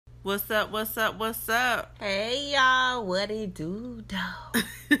What's up? What's up? What's up? Hey y'all, what it do though?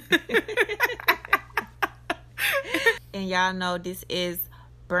 And y'all know this is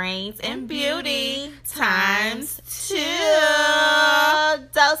Brains and Beauty times 2.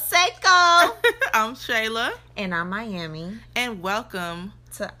 Dos Seco. I'm Shayla. And I'm Miami. And welcome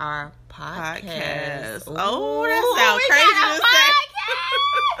to our podcast. Oh, that sounds crazy to say.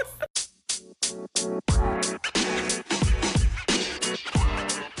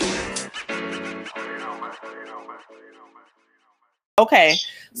 Okay,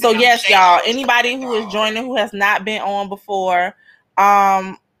 so yes, y'all. Anybody who is joining who has not been on before,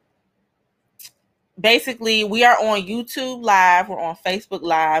 basically we are on YouTube Live, we're on Facebook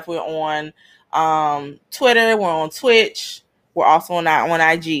Live, we're on Twitter, we're on Twitch, we're also on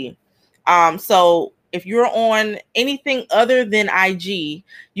IG. So if you're on anything other than IG,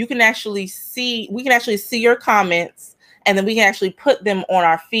 we can actually see your comments, and then we can actually put them on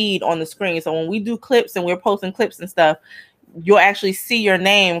our feed on the screen. So when we do clips and we're posting clips and stuff, you'll actually see your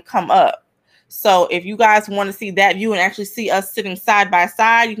name come up. So if you guys want to see that view and actually see us sitting side by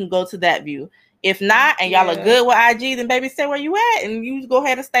side, you can go to that view. If not, and y'all are good with IG, then baby, stay where you at, and you go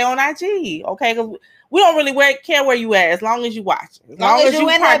ahead and stay on IG, okay? Because we don't really care where you at, as long as you watch. As long as you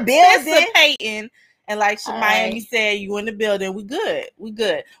in the building. And like Miami said, you in the building. We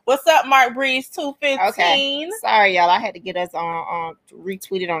good. What's up, Mark Breeze 215? Okay. Sorry, y'all. I had to get us on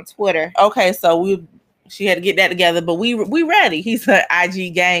retweeted on Twitter. Okay, so she had to get that together, but we ready. He said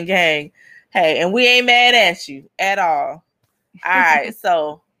IG gang. Hey, and we ain't mad at you at all. All right,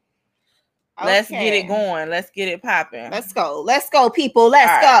 so let's get it going. Let's get it popping. Let's go, people.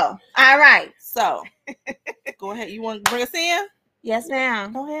 Let's go. All right. So go ahead. You want to bring us in? Yes,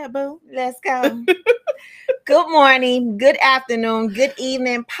 ma'am. Go ahead, boo. Let's go. Good morning, good afternoon, good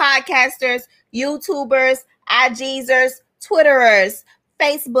evening, podcasters, YouTubers, IGzers, Twitterers,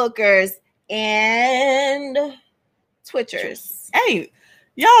 Facebookers, and Twitchers. Hey,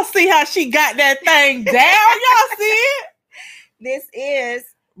 y'all see how she got that thing down? Y'all see it? This is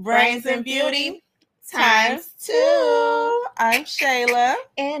Brains and Beauty times 2. I'm Shayla.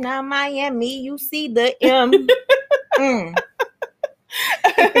 And I'm Miami. You see the M.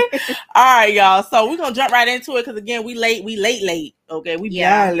 All right, y'all. So we're gonna jump right into it because again, we late. Okay, we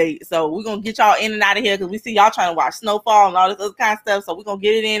beyond late. So we're gonna get y'all in and out of here because we see y'all trying to watch Snowfall and all this other kind of stuff. So we're gonna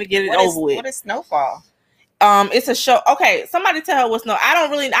get it in and get it over with. What is Snowfall? It's a show. Okay, somebody tell her what's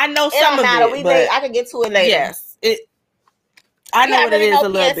I know some of it. But I can get to it later. Yes, I know what it is a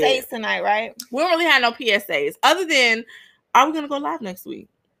little bit. PSAs tonight, right? We don't really have no PSAs other than, are we gonna go live next week?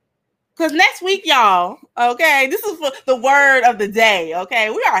 Because next week, y'all, okay, this is for the word of the day, okay?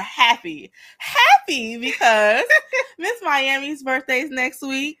 We are happy because Miss Miami's birthday is next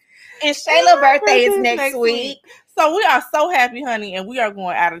week. And Shayla's birthday is next week. So we are so happy, honey, and we are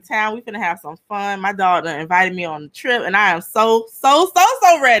going out of town. We're finna have some fun. My daughter invited me on the trip, and I am so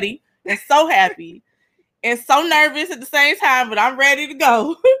ready and so happy. And so nervous at the same time, but I'm ready to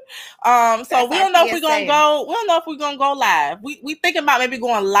go. So we don't know if we're gonna go. We don't know if we're gonna go live. We thinking about maybe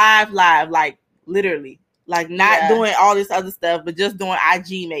going live, like literally, like not doing all this other stuff, but just doing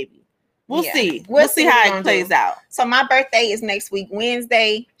IG maybe. We'll see. We'll see how it plays out. So my birthday is next week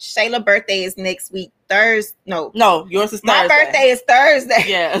Wednesday. Shayla's birthday is next week Thursday. No, yours is Thursday. My birthday is Thursday.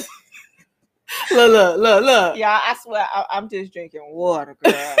 Yes. Look. Y'all, I swear I'm just drinking water,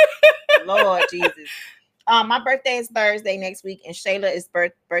 girl. Lord Jesus. My birthday is Thursday next week, and Shayla's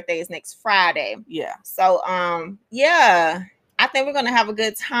birthday is next Friday. Yeah. So, I think we're gonna have a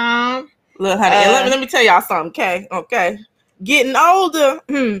good time. Look, honey, let me tell y'all something, okay? Getting older,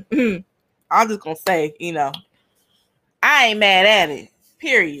 I'm just gonna say, I ain't mad at it.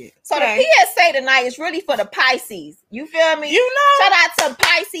 Period. So the PSA tonight is really for the Pisces. You feel me? Shout out to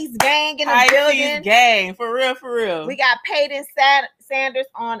Pisces gang in the building. Pisces gang, for real. We got Peyton Sanders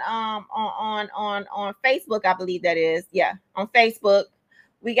on Facebook, I believe that is. Yeah, on Facebook.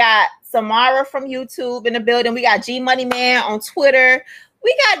 We got Samara from YouTube in the building. We got G Money Man on Twitter.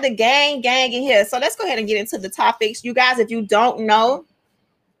 We got the gang in here. So let's go ahead and get into the topics. You guys, if you don't know,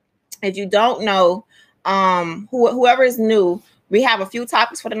 whoever is new, we have a few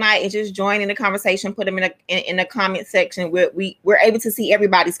topics for tonight, and just join in the conversation. Put them in the comment section. We're able to see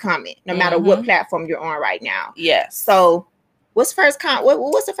everybody's comment, no matter what platform you're on right now. Yes. So, what's the first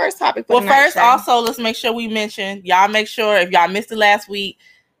topic for tonight? Well, first, also, let's make sure we mention. Y'all make sure if y'all missed it last week,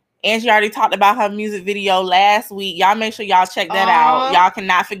 Angie already talked about her music video last week. Y'all make sure y'all check that out. Y'all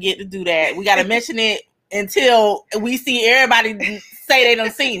cannot forget to do that. We got to mention it until we see everybody say they done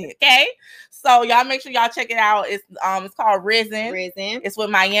seen it. Okay. So y'all make sure y'all check it out. It's called Risen. Risen. It's with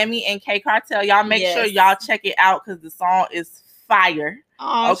Miami and K Cartel. Y'all make sure y'all check it out because the song is fire.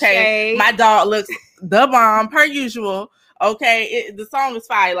 Oh, Okay, shade. my dog looks the bomb per usual. Okay, the song is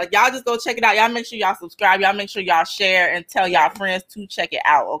fire. Like, y'all just go check it out. Y'all make sure y'all subscribe. Y'all make sure y'all share and tell y'all friends to check it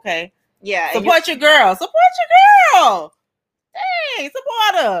out. Okay. Yeah. Support your girl. Support your girl. Hey,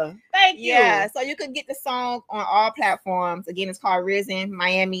 support her. Thank you. Yeah. So you could get the song on all platforms. Again, it's called Risen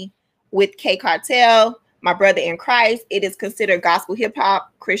Miami with K Cartel, My Brother in Christ. It is considered gospel hip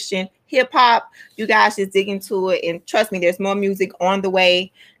hop, Christian hip hop. You guys just dig into it, and trust me, there's more music on the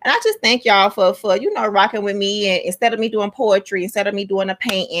way. And I just thank y'all for rocking with me. And instead of me doing poetry, instead of me doing a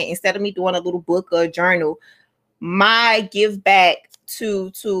painting, instead of me doing a little book or a journal, my give back to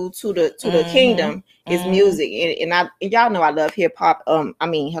the kingdom is music. And y'all know I love hip hop.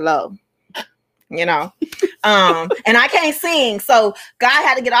 Hello. And I can't sing, so God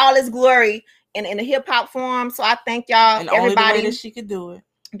had to get all his glory in the hip hop form. So I thank y'all, and everybody. Only way that she could do it.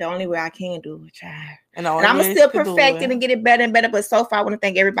 The only way I can do it, child. And I'm gonna still perfect it and get it better and better. But so far, I want to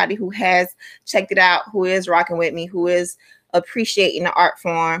thank everybody who has checked it out, who is rocking with me, who is appreciating the art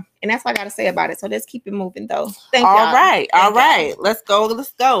form. And that's what I got to say about it. So let's keep it moving, though. Thank you. All right. Let's go.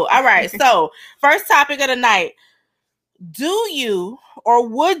 All right. So first topic of the night. Do you or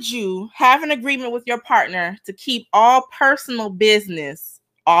would you have an agreement with your partner to keep all personal business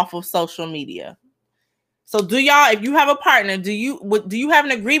off of social media? So do y'all, if you have a partner, do you have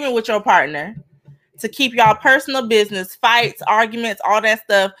an agreement with your partner to keep y'all personal business, fights, arguments, all that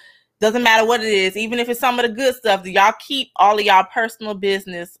stuff? Doesn't matter what it is, even if it's some of the good stuff, do y'all keep all of y'all personal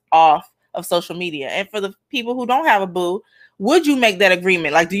business off of social media? And for the people who don't have a boo, would you make that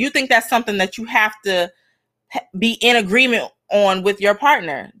agreement? Like, do you think that's something that you have to be in agreement on with your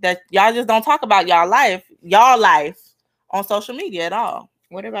partner, that y'all just don't talk about y'all life on social media at all?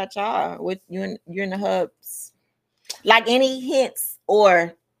 What about y'all? With you're in the hubs, like any hints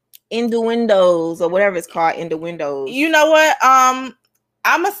or innuendos or whatever it's called, innuendos? You know what? I'm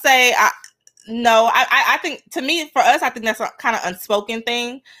gonna say no. I think, to me, for us, I think that's a kind of unspoken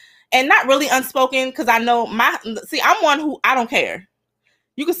thing, and not really unspoken, because I know I'm one who, I don't care.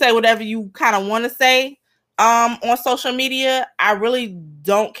 You can say whatever you kind of want to say on social media. I really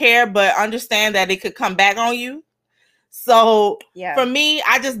don't care, but understand that it could come back on you. So yeah, for me,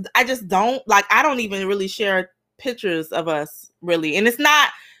 I just don't, like, I don't even really share pictures of us, really. And it's not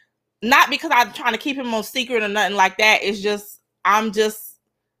because I'm trying to keep him on secret or nothing like that. It's just,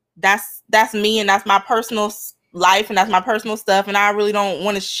 that's me, and that's my personal life, and that's my personal stuff, and I really don't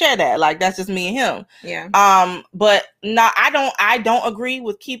want to share that. Like, that's just me and him. Yeah. But no, I don't agree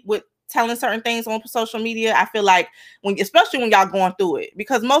with telling certain things on social media. I feel like especially when y'all going through it,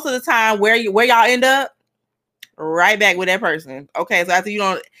 because most of the time where y'all end up, right back with that person. Okay, so after you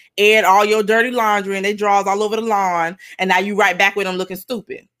don't air all your dirty laundry and they draws all over the lawn, and now you right back with them looking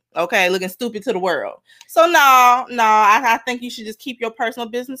stupid. Okay, looking stupid to the world. So no, I think you should just keep your personal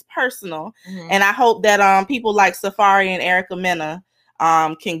business personal. And I hope that people like Safari and Erica Mena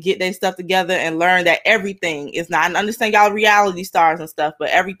can get their stuff together and learn that everything is not, and understand y'all reality stars and stuff, but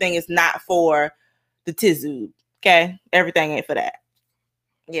everything is not for the Tizoo. Okay, everything ain't for that.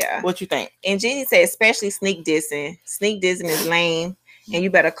 Yeah. What you think? And Gigi said, especially sneak dissing. Sneak dissing is lame, and you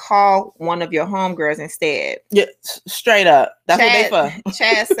better call one of your homegirls instead. Yeah, straight up. That's Chad, what they for.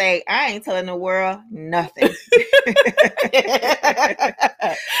 Chad say, I ain't telling the world nothing.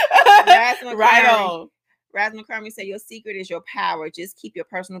 Right on. Raz McCormick said, your secret is your power. Just keep your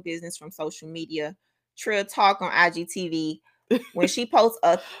personal business from social media. Trill Talk on IGTV. When she posts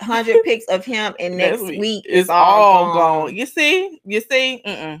 100 pics of him, and next week it's all gone. You see?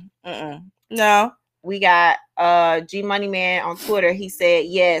 No. We got G Money Man on Twitter. He said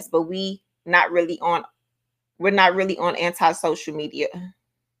yes, but we're not really on anti-social media.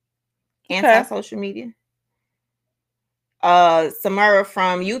 Anti-social media. Samara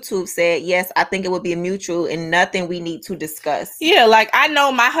from YouTube said yes, I think it would be mutual and nothing we need to discuss. Yeah, like, I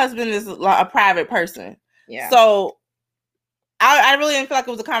know my husband is a private person. Yeah. So I really didn't feel like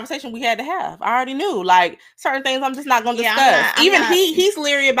it was a conversation we had to have. I already knew, like, certain things I'm just not going to discuss. He's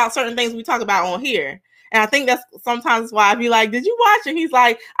leery about certain things we talk about on here. And I think that's sometimes why I be like, did you watch it? He's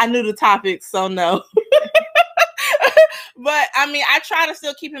like, I knew the topics, so no. But, I mean, I try to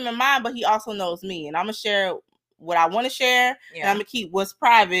still keep him in mind, but he also knows me. And I'm going to share what I want to share. Yeah. And I'm going to keep what's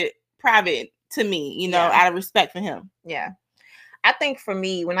private to me, out of respect for him. Yeah. I think for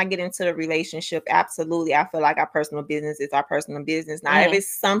me, when I get into the relationship, absolutely, I feel like our personal business is our personal business. Now, if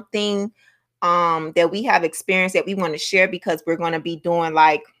it's something that we have experienced that we want to share, because we're going to be doing,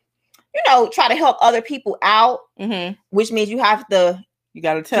 like, try to help other people out, which means you have to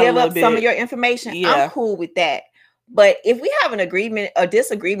give up some of your information. Yeah. I'm cool with that. But if we have an agreement, a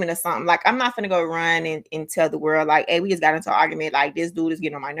disagreement or something, like I'm not gonna go run and tell the world like, hey, we just got into an argument, like this dude is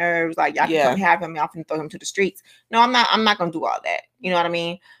getting on my nerves, like y'all can come have him, y'all can throw him to the streets. No, I'm not gonna do all that. You know what I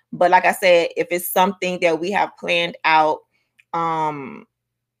mean? But like I said, if it's something that we have planned out,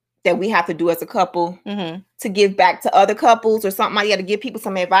 that we have to do as a couple to give back to other couples or something, like you got to give people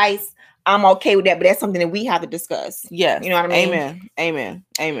some advice, I'm okay with that, but that's something that we have to discuss. Yes. You know what I mean? Amen. Amen.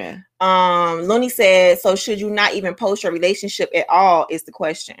 Amen. Looney said, so should you not even post your relationship at all is the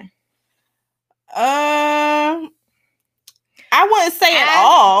question. I wouldn't say at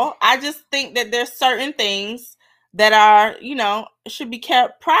all. I just think that there's certain things that are, you know, should be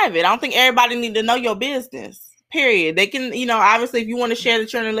kept private. I don't think everybody need to know your business. Period. They can, you know, obviously if you want to share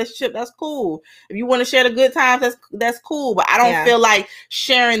that you're in a relationship, that's cool. If you want to share the good times, that's cool. But I don't feel like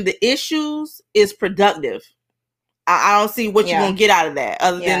sharing the issues is productive. I don't see what you're gonna get out of that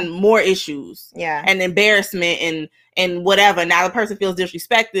other than more issues and embarrassment and whatever. Now the person feels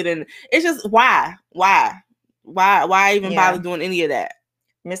disrespected, and it's just why even bother doing any of that?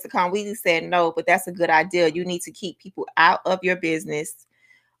 Mr. Conweely said no, but that's a good idea. You need to keep people out of your business.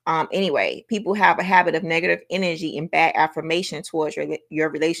 Anyway, people have a habit of negative energy and bad affirmation towards your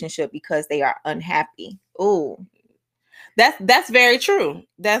relationship because they are unhappy. Ooh. That's very true.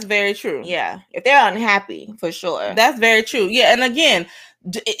 That's very true. Yeah. If they're unhappy, for sure. That's very true. Yeah. And again,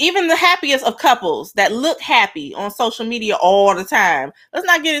 even the happiest of couples that look happy on social media all the time, let's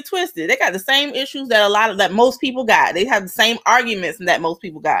not get it twisted. They got the same issues that most people got. They have the same arguments that most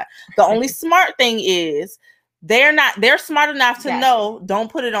people got. The only smart thing is they're smart enough to know,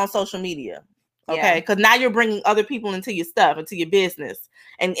 don't put it on social media. Okay. Because now you're bringing other people into your stuff, into your business.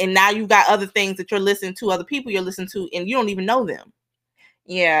 And now you've got other things that you're listening to, other people you're listening to, and you don't even know them.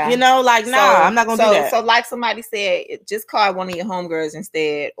 Yeah. You know, like, nah, I'm not going to do that. So like somebody said, just call one of your homegirls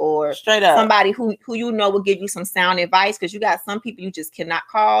instead, or straight up somebody who you know will give you some sound advice, because you got some people you just cannot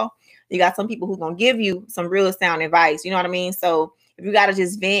call. You got some people who going to give you some real sound advice. You know what I mean? So if you got to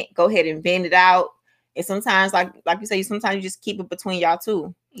just vent, go ahead and vent it out. And sometimes, like you say, sometimes you just keep it between y'all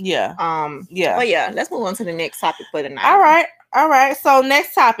two. Yeah. But yeah, let's move on to the next topic for tonight. All right. So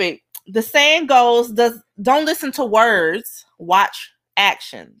next topic. The saying goes, don't listen to words, watch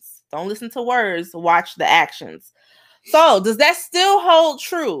actions. Don't listen to words, watch the actions. So does that still hold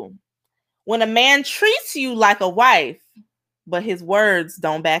true when a man treats you like a wife, but his words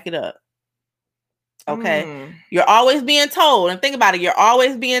don't back it up? Okay. You're always being told, and think about it, you're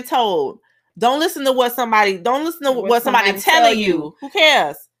always being told. Don't listen to what somebody telling you. Who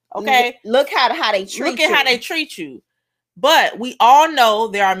cares? Okay. Look how they treat you. Look at how they treat you. But we all know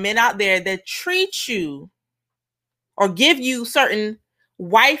there are men out there that treat you or give you certain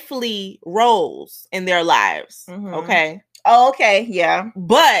wifely roles in their lives. Okay. Oh, okay. Yeah.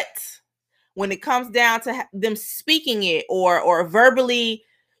 But when it comes down to them speaking it or verbally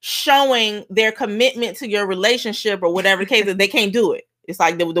showing their commitment to your relationship or whatever the case is, they can't do it. It's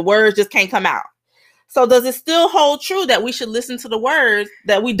like the words just can't come out. So does it still hold true that we should listen to the words,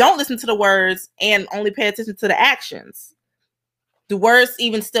 that we don't listen to the words and only pay attention to the actions? Do words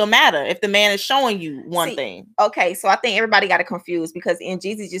even still matter if the man is showing you one thing? Okay, so I think everybody got it confused because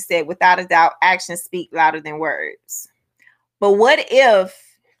Jesus just said, without a doubt, actions speak louder than words. But what if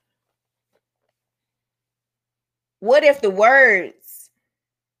the words...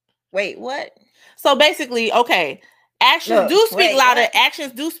 Wait, what? So basically, okay, actions do speak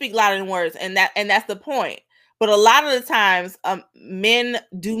louder than words, and that's the point. But a lot of the times, men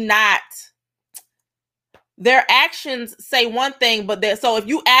do not. Their actions say one thing, but so if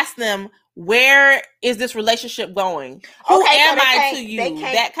you ask them, where is this relationship going? Who am I to you?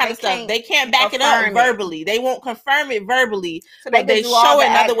 That kind of stuff. They can't back it up verbally. They won't confirm it verbally, but they show it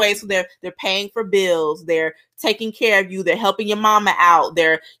in other ways. So they're paying for bills. They're taking care of you. They're helping your mama out.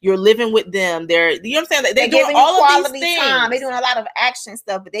 You're living with them. You know what I'm saying? They're doing all of these things. They're doing a lot of action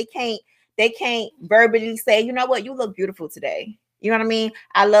stuff, but they can't verbally say, you know what, you look beautiful today. You know what I mean?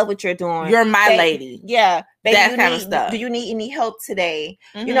 I love what you're doing. You're my lady. Yeah. Baby, that kind of stuff. Do you need any help today?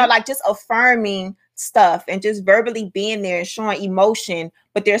 You know, like just affirming stuff and just verbally being there and showing emotion.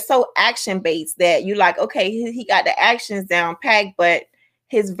 But they're so action based that you like, okay, he got the actions down packed, but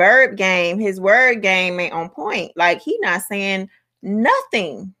his word game ain't on point. Like he not saying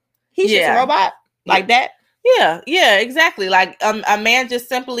nothing. He's just a robot like that. Yeah, exactly. Like a man just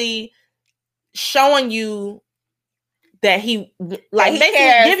simply showing you that he basically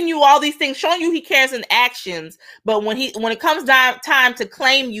cares. Giving you all these things, showing you he cares in actions, but when it comes down time to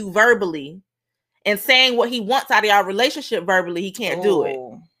claim you verbally and saying what he wants out of our relationship verbally, he can't do it.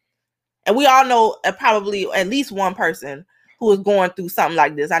 And we all know probably at least one person who is going through something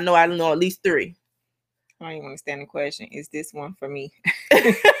like this. I know at least 3. I don't even understand the question. Is this one for me?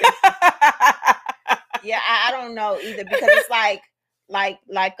 Yeah, I don't know either, because it's like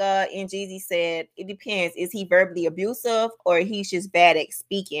Jeezy said, it depends. Is he verbally abusive or he's just bad at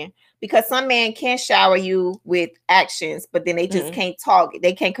speaking? Because some man can shower you with actions, but then they just can't talk.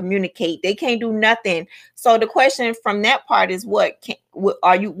 They can't communicate. They can't do nothing. So the question from that part is, would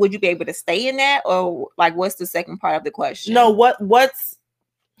you be able to stay in that, or like what's the second part of the question? No, what's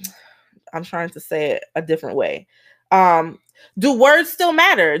I'm trying to say it a different way. Do words still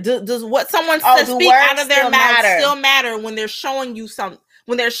matter? Does what someone says speak out of their mouth still matter when they're showing you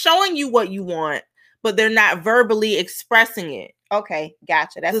when they're showing you what you want, but they're not verbally expressing it? Okay,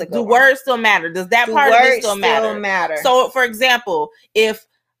 gotcha. That's a good do one. Words still matter? Does that part of it still matter? So, for example, if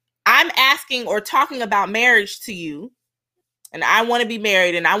I'm asking or talking about marriage to you, and I want to be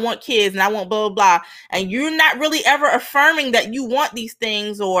married, and I want kids, and I want blah, blah, blah, and you're not really ever affirming that you want these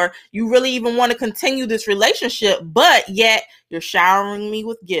things, or you really even want to continue this relationship, but yet you're showering me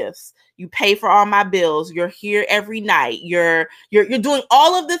with gifts, you pay for all my bills, you're here every night, you're doing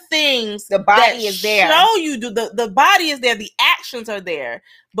all of the things. The body is there. Show you the body is there, the actions are there,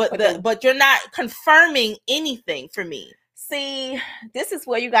 but you're not confirming anything for me. See, this is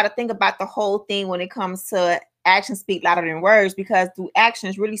where you got to think about the whole thing when it comes to actions speak louder than words, because do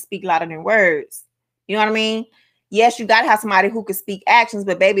actions really speak louder than words? You know what I mean? Yes, you got to have somebody who can speak actions,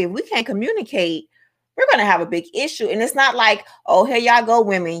 but baby, if we can't communicate, we're going to have a big issue. And it's not like, oh, here y'all go,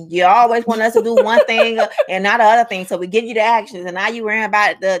 women. You always want us to do one thing and not the other thing. So we give you the actions, and now you're worrying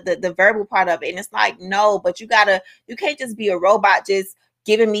about the verbal part of it. And it's like, no, but you can't just be a robot just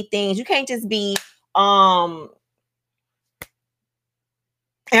giving me things. You can't just be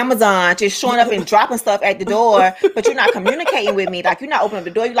Amazon just showing up and dropping stuff at the door, but you're not communicating with me. Like, you're not opening up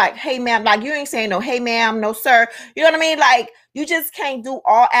the door. You're like, hey, ma'am. Like, you ain't saying no, hey, ma'am, no, sir. You know what I mean? Like, you just can't do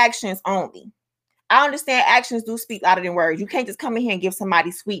all actions only. I understand actions do speak louder than words. You can't just come in here and give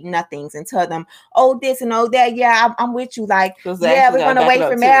somebody sweet nothings and tell them, oh, this and oh, that. Yeah, I'm with you. Like, yeah, we're going to wait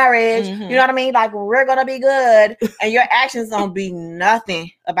for marriage. You know what I mean? Like, we're going to be good. And your actions don't be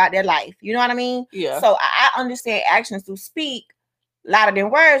nothing about their life. You know what I mean? Yeah. So I understand actions do speak louder than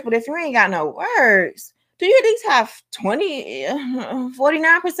words, but if you ain't got no words, do you at least have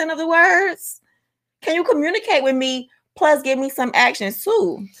 49% of the words? Can you communicate with me plus give me some actions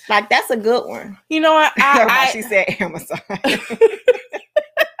too? Like, that's a good one. You know what? She said Amazon.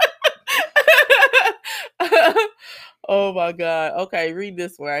 Oh my God. Okay, read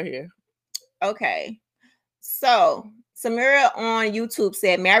this one right here. Okay. So Samira on YouTube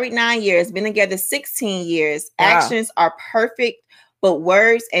said, married 9 years, been together 16 years. Wow. Actions are perfect, but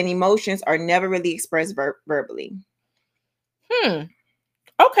words and emotions are never really expressed verbally.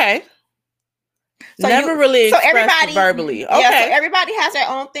 Okay. So never really expressed verbally. Okay. Yeah, so everybody has their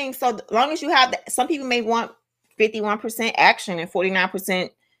own thing. So as long as you have that, some people may want 51% action and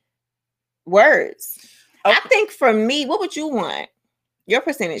 49% words. Okay. I think for me, what would you want your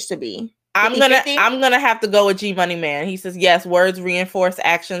percentage to be? 50-50? I'm gonna have to go with G Money Man. He says yes, words reinforce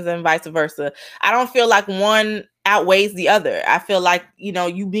actions and vice versa. I don't feel like one outweighs the other. I feel like,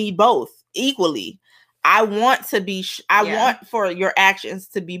 you need both equally. I want for your actions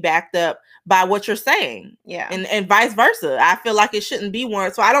to be backed up by what you're saying. Yeah. And vice versa. I feel like it shouldn't be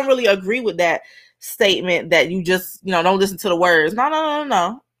one. So I don't really agree with that statement that you just, don't listen to the words.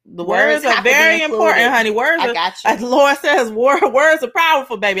 No. The words are very important, honey. Words are, as the Lord says, words are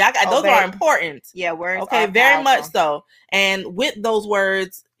powerful, baby. Those are important. Yeah, words. Okay, very much so. And with those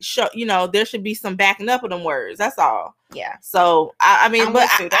words, there should be some backing up of them words. That's all. Yeah. So I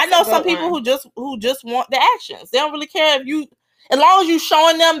know some people who just want the actions. They don't really care if you, as long as you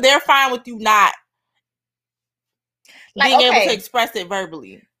showing them, they're fine with you not being able to express it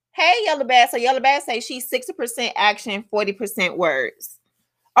verbally. Hey, Yellow Bass. So Yellow Bass says she's 60% action, 40% words.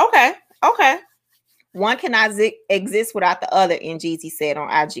 Okay. One cannot exist without the other, Jeezy said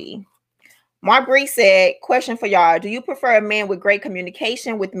on IG. Mark Bree said, question for y'all. Do you prefer a man with great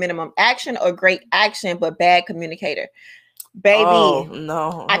communication with minimum action, or great action but bad communicator? Baby,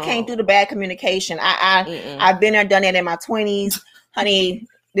 no. I can't do the bad communication. I've been there, done it in my 20s. Honey,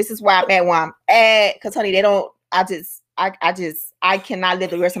 this is why I'm at where I'm at. Because, honey, I cannot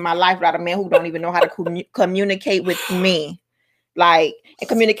live the rest of my life without a man who don't even know how to communicate with me. Like, and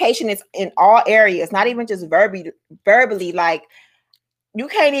communication is in all areas, not even just verbally. Like, you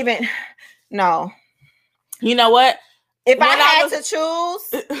can't even, no. You know what? If I had to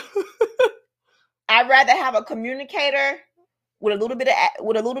choose, I'd rather have a communicator with a little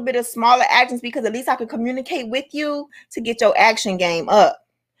bit of smaller actions, because at least I could communicate with you to get your action game up.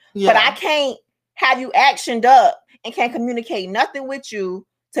 Yeah. But I can't have you actioned up and can't communicate nothing with you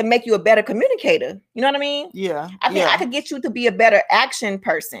to make you a better communicator. You know what I mean? Yeah. I think I could get you to be a better action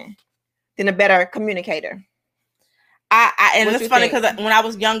person than a better communicator. And it's funny because when I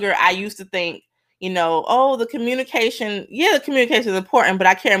was younger, I used to think, the communication is important, but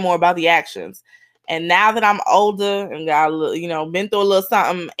I care more about the actions. And now that I'm older and got a little, been through a little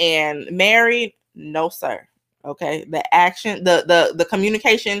something and married, no, sir. Okay. The action, the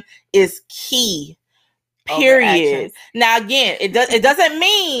communication is key. Period. Now, again, it doesn't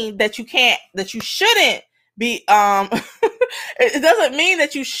mean that you shouldn't be, it doesn't mean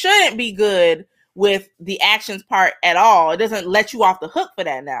that you shouldn't be good with the actions part at all. It doesn't let you off the hook for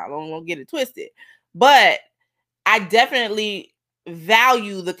that now. Don't get it twisted. But I definitely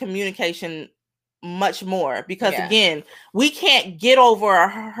value the communication much more because again, we can't get over a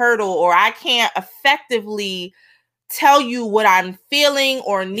hurdle, or I can't effectively tell you what I'm feeling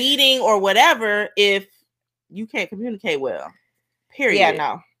or needing or whatever if you can't communicate well. Period. Yeah,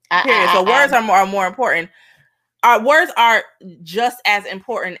 no. Period. So words are more important. Our words are just as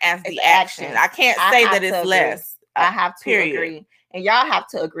important as the action. I can't say that it's less. I have to agree. And y'all have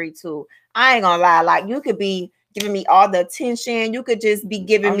to agree too. I ain't gonna lie. Like, you could be giving me all the attention. You could just be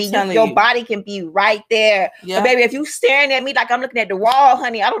giving me, your body can be right there. Yeah. But baby, if you staring at me like I'm looking at the wall,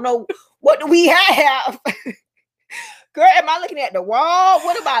 honey, I don't know, what do we have? Girl, am I looking at the wall?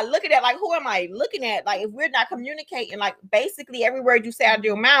 What am I looking at? Like, who am I looking at? Like, if we're not communicating, like, basically every word you say out of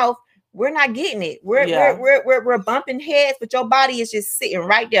your mouth, we're not getting it. We're bumping heads, but your body is just sitting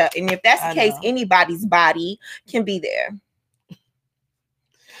right there. And if that's the case, anybody's body can be there.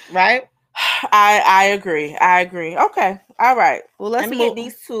 Right? I agree. Okay. All right. Well, let me get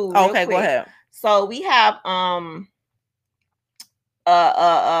these two. Okay, go ahead. So we have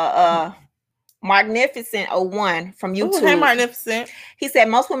Magnificent 01 from YouTube. Ooh, hey, Magnificent. He said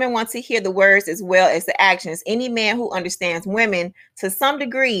most women want to hear the words as well as the actions. Any man who understands women to some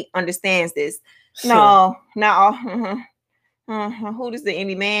degree understands this. Sure. No. Who does the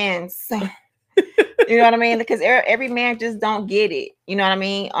any man? You know what I mean? Because every man just don't get it. You know what I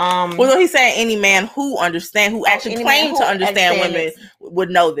mean? Well, he's saying any man who actually claims to understand women would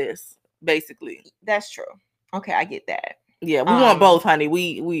know this. Basically, that's true. Okay, I get that. Yeah, we want both, honey.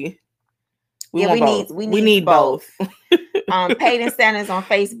 We need both. Peyton Sanders on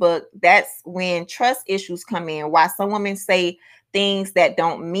Facebook. That's when trust issues come in. Why some women say things that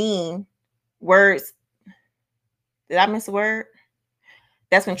don't mean words. Did I miss a word?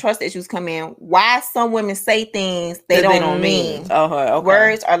 That's when trust issues come in. Why some women say things they don't mean. Okay.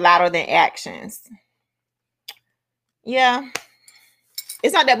 Words are louder than actions. Yeah.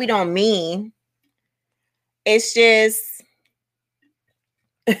 It's not that we don't mean. It's just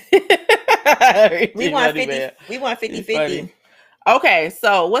we want 50-50. Okay,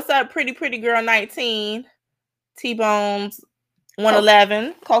 so what's up, pretty girl 19, T-Bones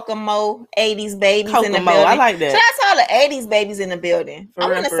 111, Kokomo 80s babies in the building. I like that. So that's all the 80s babies in the building. I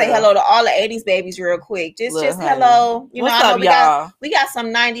want to say hello to all the 80s babies real quick. Just hello. What's up, y'all? We got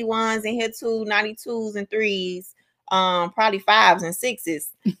some 91s in here too, 92s and 3s. Probably 5s and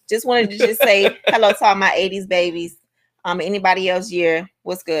 6s. Just wanted to just say hello to all my 80s babies. Anybody else year?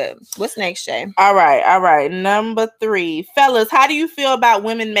 What's good? What's next, Shay? All right. Number 3. Fellas, how do you feel about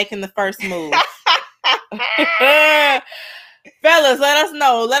women making the first move? Fellas, let us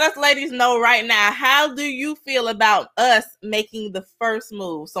know. Let us ladies know right now. How do you feel about us making the first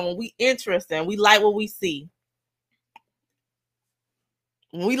move? So when we interested, we like what we see.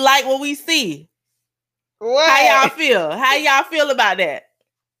 We like what we see. What? How y'all feel about that?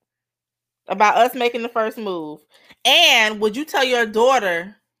 About us making the first move? And would you tell your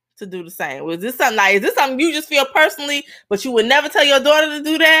daughter to do the same? Is this something you just feel personally, but you would never tell your daughter to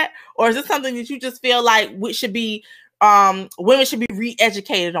do that? Or is this something that you just feel like women should be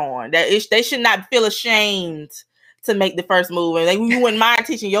re-educated on? That they should not feel ashamed to make the first move, and you wouldn't mind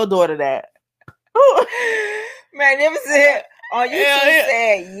teaching your daughter that. Magnificent on YouTube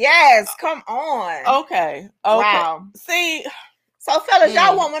said yes. Come on. Okay. Wow. See, so fellas,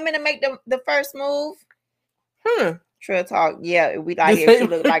 y'all want women to make the first move? Trill talk. Yeah, we like it. She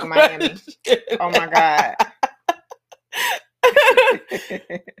look like Miami. Oh my God.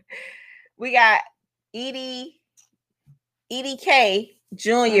 We got Edie K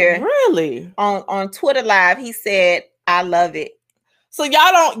Jr. Really? On Twitter Live. He said, "I love it." So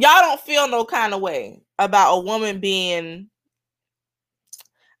y'all don't feel no kind of way about a woman being.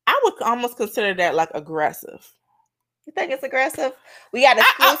 I would almost consider that like aggressive. You think it's aggressive? We got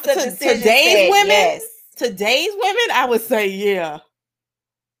exclusive decisions. Today's women, I would say, yeah.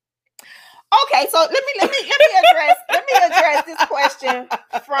 Okay, so let me address this question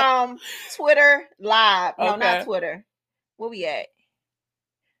from Twitter Live. No, not Twitter. Where we at?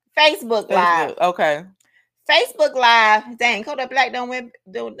 Facebook Live. Okay. Facebook Live. Dang, Kodak Black done went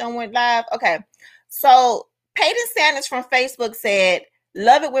live. Okay. So Peyton Sanders from Facebook said,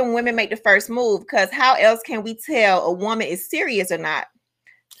 love it when women make the first move, because how else can we tell a woman is serious or not?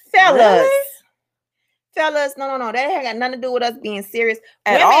 Fellas. Really? Fellas, no. That ain't got nothing to do with us being serious.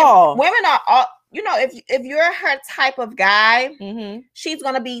 At all. Women are all, you know, if you're her type of guy, she's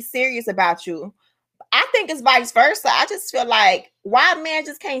gonna be serious about you. I think it's vice versa. I just feel like, why a man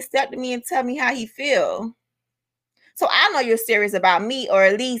just can't step to me and tell me how he feel? So I know you're serious about me, or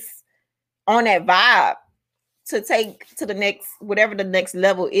at least on that vibe to take to the next, whatever the next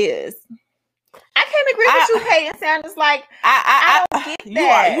level is. I can't agree with you, Peyton Sanders. Like, I don't get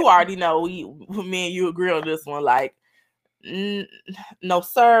that. You already know me and you agree on this one. Like, no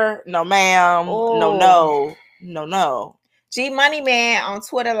sir, no ma'am, no. G Money Man on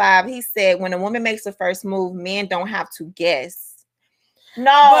Twitter Live, he said, when a woman makes the first move, men don't have to guess.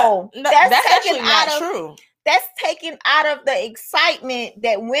 No, that's actually not true. That's taken out of the excitement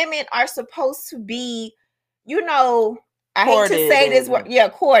that women are supposed to be, you know, I hate to say this word. Yeah,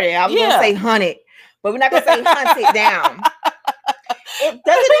 courted. I was going to say hunted, but we're not going to say hunted down. Doesn't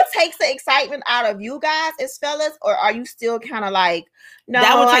it take the excitement out of you guys as fellas, or are you still kind of like, no,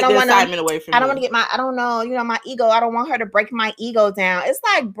 that would take the excitement away from me. I don't want to get my ego. I don't want her to break my ego down. It's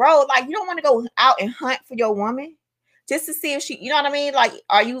like, bro, like, you don't want to go out and hunt for your woman just to see if she, you know what I mean? Like,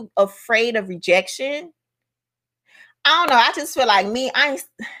 are you afraid of rejection? I don't know. I just feel like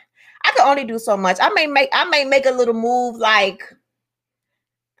I can only do so much. I may make a little move, like,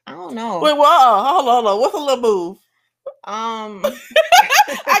 I don't know. Wait, hold on. What's a little move? I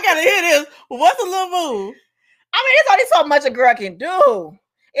gotta hear this. What's a little move? I mean, there's only so much a girl can do.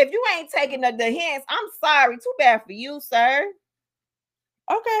 If you ain't taking the hints, I'm sorry. Too bad for you, sir.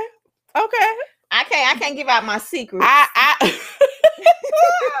 Okay. I can't give out my secrets.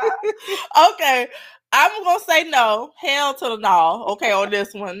 Okay. I'm gonna say no. Hell to the no. Okay, on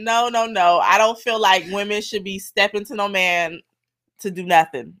this one. No. I don't feel like women should be stepping to no man to do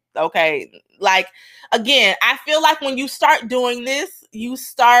nothing. Okay. Like, again, I feel like when you start doing this, you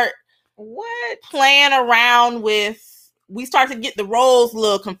start playing around with, we start to get the roles a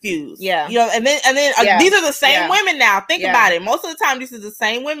little confused. Yeah. You know, and then these are the same women now. Think about it. Most of the time, these are the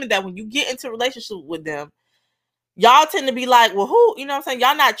same women that when you get into a relationship with them, y'all tend to be like, well, who, you know what I'm saying?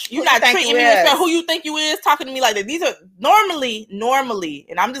 You're not treating me with who you think you is, talking to me like that. These are normally,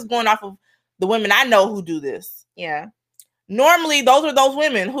 and I'm just going off of the women I know who do this. Yeah. Normally, those are those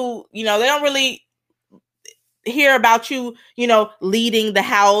women who, you know, they don't really hear about you, you know, leading the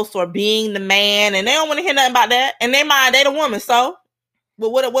house or being the man, and they don't want to hear nothing about that. And they mind they the woman. So, but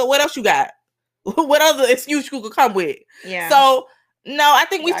what else you got? What other excuse you could come with? Yeah. So, no, I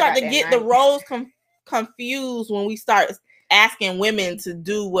think we start to get the roles confused when we start asking women to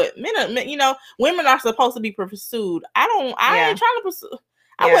do what men, you know, women are supposed to be pursued. I ain't trying to pursue.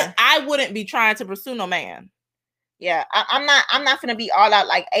 I wouldn't be trying to pursue no man. Yeah, I'm not gonna be all out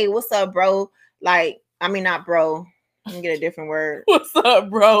like, hey, what's up, bro? Like, I mean, not bro. Let me get a different word. What's up,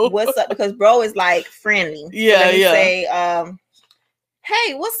 bro? What's up? Because bro is like friendly. Yeah, so let me say,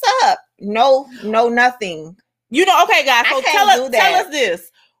 hey, what's up? No, nothing. You know, okay, guys. So tell us this.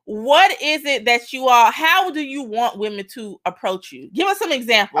 What is it that you are? How do you want women to approach you? Give us some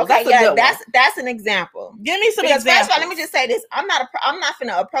examples. Okay, that's an example. Give me some examples. First of all, let me just say this: I'm not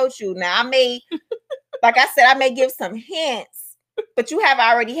finna approach you now. I may, like I said, I may give some hints, but you have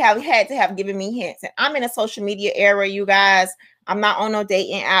already had to have given me hints. And I'm in a social media era, you guys. I'm not on no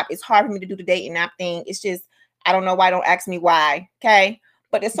dating app. It's hard for me to do the dating app thing. It's just, I don't know why. Don't ask me why. Okay,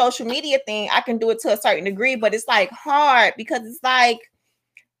 but the social media thing, I can do it to a certain degree, but it's like hard because it's like,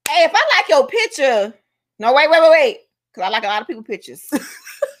 hey, if I like your picture, no, wait, because I like a lot of people's pictures.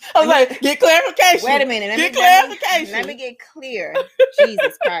 I was like, get clarification. Wait a minute. Let me get clear.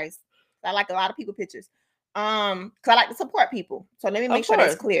 Jesus Christ. I like a lot of people's pictures. Because I like to support people. So let me make sure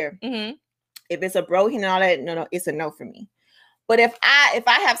that's clear. Mm-hmm. If it's a bro and all that, no, it's a no for me. But if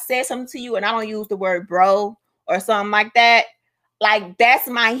I have said something to you and I don't use the word bro or something like that, like, that's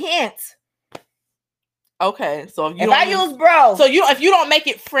my hint. Okay, so if I use bro, so if you don't make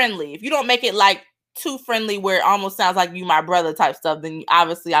it friendly, if you don't make it like too friendly where it almost sounds like you my brother type stuff, then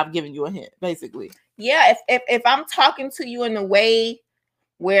obviously I've given you a hint, basically. Yeah, if I'm talking to you in a way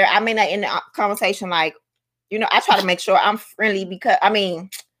where I may not in the conversation, like, you know, I try to make sure I'm friendly because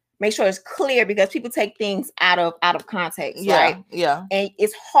make sure it's clear because people take things out of context, right? Yeah. And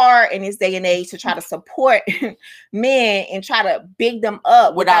it's hard in this day and age to try to support men and try to big them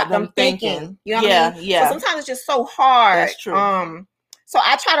up without them thinking. You know what I mean? Yeah. So sometimes it's just so hard. That's true. So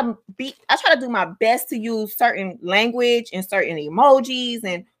I try to do my best to use certain language and certain emojis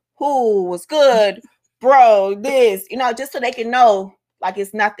and who was good, bro, this, you know, just so they can know like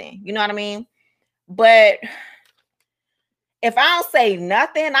it's nothing. You know what I mean? But if I don't say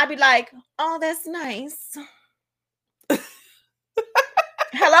nothing, I'd be like, oh, that's nice.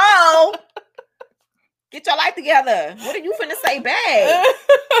 Hello? Get your life together. What are you finna say back?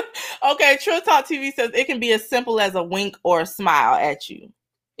 Okay, True Talk TV says it can be as simple as a wink or a smile at you.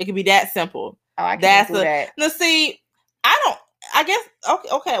 It can be that simple. Oh, I can't do that. Now, see, I guess,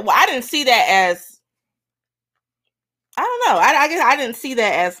 okay. Well, I didn't see that as, I don't know. I guess I didn't see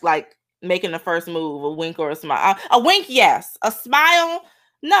that as like making the first move, a wink or a smile. A wink, yes. A smile,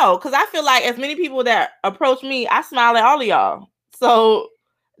 no. Because I feel like as many people that approach me, I smile at all of y'all. So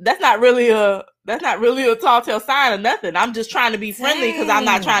that's not really a tall tale sign of nothing. I'm just trying to be friendly because I'm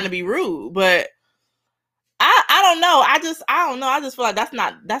not trying to be rude. But I don't know. I don't know. I just feel like that's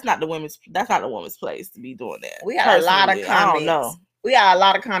not the woman's place to be doing that. We got a lot of comments. I don't know. We got a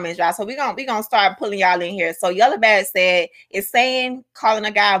lot of comments, y'all. So we gonna start pulling y'all in here. So Yellow Bad said, "Is saying calling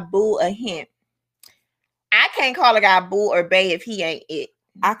a guy boo a hint?" I can't call a guy boo or bae if he ain't it.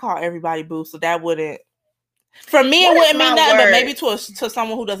 I call everybody boo, so that wouldn't. For me, it wouldn't mean nothing, but maybe to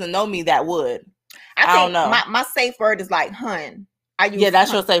someone who doesn't know me, that would. I don't know. My safe word is like hun.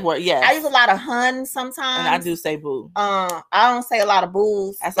 That's your safe word. Yeah, I use a lot of hun sometimes, and I do say boo. I don't say a lot of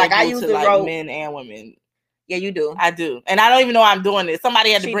boos. I say like boo I use to like men and women. Yeah, you do. I do, and I don't even know I'm doing it.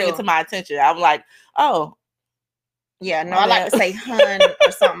 Somebody had to bring it to my attention. I'm like, oh. Yeah, no, I like to say hun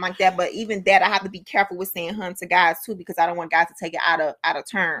or something like that. But even that, I have to be careful with saying hun to guys too, because I don't want guys to take it out of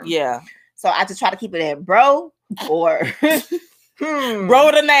term. Yeah. So I just try to keep it at bro or bro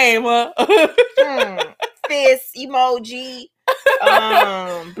with a name, fist emoji,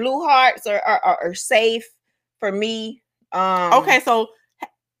 blue hearts are safe for me. Okay, so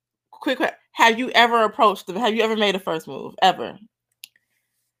quick, have you ever approached them? Have you ever made a first move ever?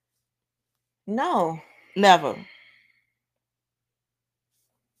 No, never.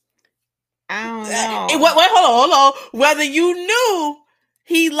 I don't know. Wait, hold on. Whether you knew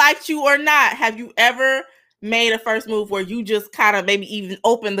he liked you or not, have you ever made a first move where you just kind of maybe even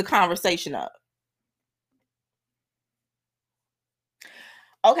opened the conversation up?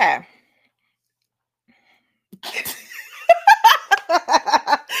 Okay.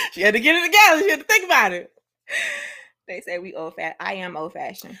 She had to get it together. She had to think about it. They say we old fashioned. I am old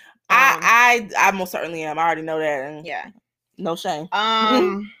fashioned. I most certainly am. I already know that. And yeah. No shame.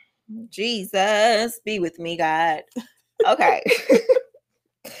 Jesus, be with me, God. Okay.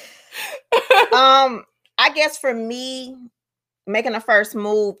 I guess for me, making a first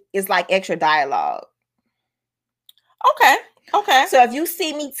move is like extra dialogue. Okay. So if you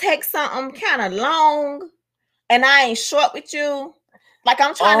see me text something kind of long and I ain't short with you, like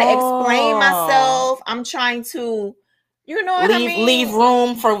I'm trying to explain myself. I'm trying to, you know what I mean? Leave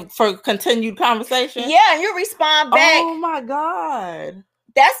room for continued conversation. Yeah, and you respond back. Oh my God.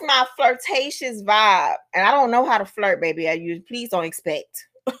 That's my flirtatious vibe. And I don't know how to flirt, baby. Please don't expect.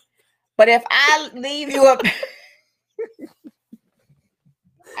 But if I leave you up...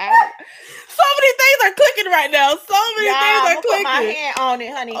 So many things are clicking right now. So many things are clicking. Put my hand on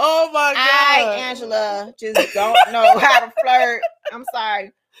it, honey. Oh my God. I, Angela, just don't know how to flirt. I'm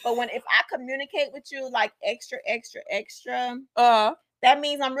sorry. But if I communicate with you like extra, that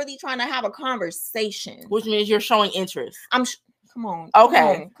means I'm really trying to have a conversation. Which means you're showing interest. Come on.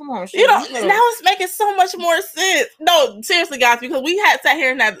 Okay. Come on. You know, now it's making so much more sense. No, seriously, guys, because we had sat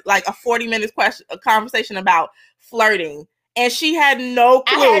here and had like a 40-minute conversation about flirting. And she had no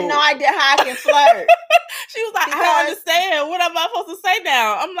clue. I had no idea how I can flirt. She was like, I don't understand. What am I supposed to say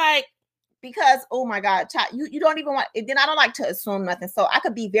now? I'm like, because, oh my God, you don't even want, then I don't like to assume nothing. So I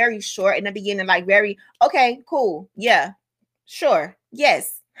could be very short in the beginning, like very, okay, cool. Yeah, sure.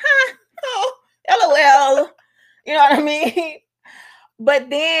 Yes. Huh? Oh, LOL. You know what I mean? But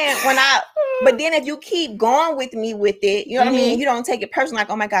then if you keep going with me with it, you know what I mean? You don't take it personal, like,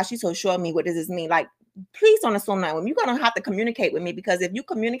 oh my gosh, she's so sure of me. What does this mean? Like, please don't assume that with me. You're going to have to communicate with me, because if you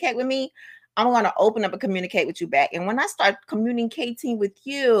communicate with me, I'm going to open up and communicate with you back. And when I start communicating with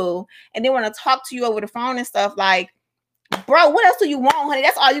you and then when I talk to you over the phone and stuff, like, bro, what else do you want, honey?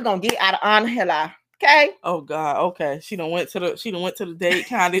 That's all you're going to get out of Angela. Okay. Oh God. Okay. She done went to the date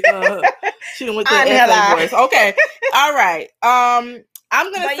kind of, she done went to the essay voice. Okay. All right. I'm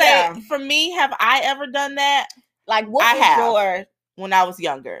going to say for me, have I ever done that? Like what was your, when I was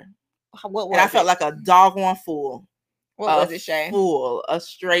younger. What was and I felt like a doggone fool. What was it, Shay? A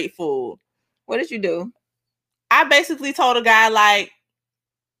straight fool. What did you do? I basically told a guy, like,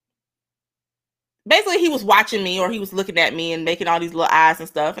 basically he was watching me or he was looking at me and making all these little eyes and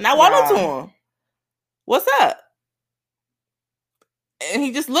stuff. And I walked up to him. What's up? And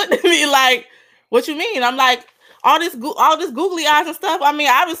he just looked at me like, what you mean? I'm like, all this googly eyes and stuff. I mean,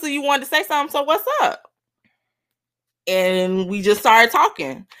 obviously you wanted to say something, so what's up? And we just started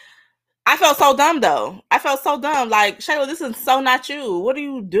talking. I felt so dumb though. I felt so dumb. Like, Shayla, this is so not you. What are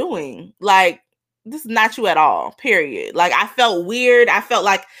you doing? Like, this is not you at all. Period. Like, I felt weird. I felt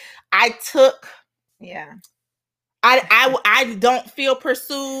like I took. Yeah. I don't feel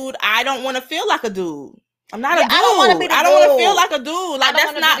pursued. I don't want to feel like a dude. I'm not a dude. I don't want to feel like a dude. Like,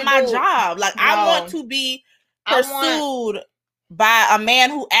 that's not my job. Like, no. I want to be pursued by a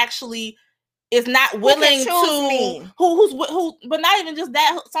man who actually is not willing to who but not even just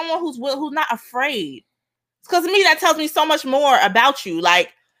that, someone who's not afraid. Because to me, that tells me so much more about you.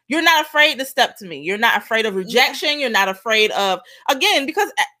 Like, you're not afraid to step to me. You're not afraid of rejection. Yeah. You're not afraid of, again,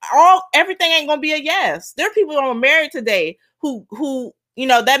 because everything ain't gonna be a yes. There are people who are married today who you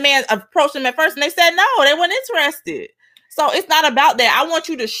know, that man approached them at first and they said no, they weren't interested. So it's not about that. I want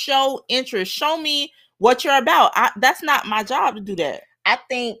you to show interest. Show me what you're about. That's not my job to do that. I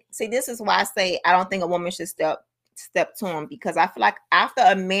think, see, this is why I say I don't think a woman should step to him, because I feel like after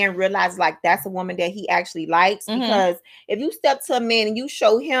a man realizes like that's a woman that he actually likes, mm-hmm. because if you step to a man and you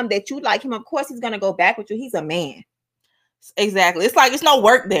show him that you like him, of course he's gonna go back with you. He's a man. Exactly. It's like it's no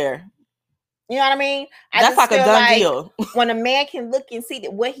work there. You know what I mean? That's like a done deal. When a man can look and see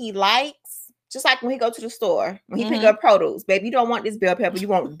that what he likes, just like when he go to the store, when he pick up produce, baby, you don't want this bell pepper, you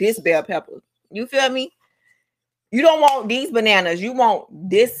want this bell pepper. You feel me? You don't want these bananas, you want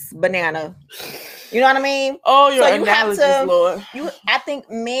this banana. You know what I mean? Oh, your analogies, Lord. I think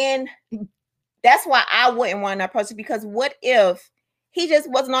men, that's why I wouldn't want to approach it, because what if he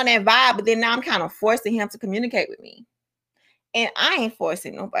just wasn't on that vibe, but then now I'm kind of forcing him to communicate with me. And I ain't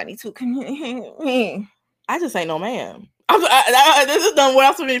forcing nobody to communicate with me. I just ain't no man. This is done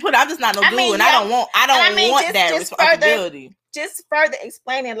well for me to put. I'm just not no dude, and I don't want that responsibility. Just further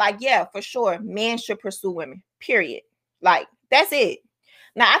explaining, like, yeah, for sure, men should pursue women. Period. Like, that's it.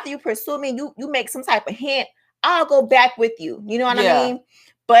 Now, after you pursue me, you make some type of hint, I'll go back with you. You know what I mean?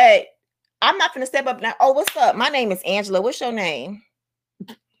 But I'm not gonna step up now. Oh, what's up? My name is Angela. What's your name?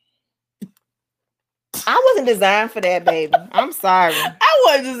 I wasn't designed for that, baby. I'm sorry. I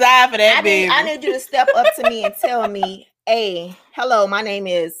wasn't designed for that, baby. I need you to step up to me and tell me, hey, hello, my name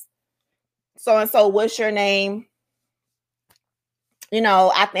is so-and-so. What's your name? You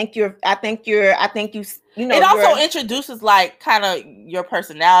know, I think you, you know. It also introduces like kind of your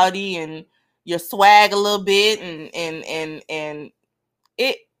personality and your swag a little bit, and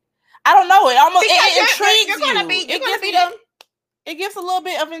it, I don't know, it almost it intrigues you. It gives a little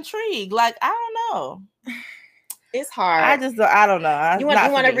bit of intrigue. Like, I don't know. It's hard. I don't know. You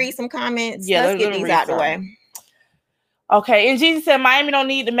want to read some comments? Yeah, let's get these out the way. Okay, and Jesus said Miami don't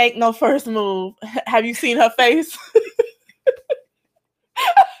need to make no first move. Have you seen her face?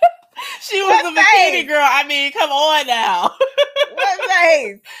 She was a bikini girl. I mean, come on now. What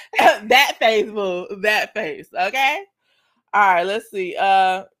face? That face, boo. That face. Okay. All right. Let's see.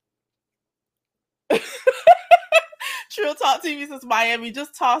 Trill Talk TV says Miami,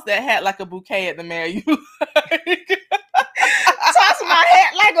 just toss that hat like a bouquet at the man you like. Toss my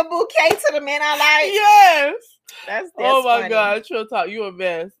hat like a bouquet to the man I like. Yes. That's oh my funny. God, Trill Talk, you a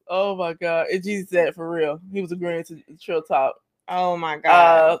mess. Oh my God. And Jesus said for real. He was agreeing to Trill Talk. Oh my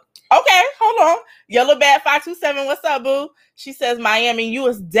God. Okay, hold on. Yellow Bad 527, what's up, boo? She says, Miami, you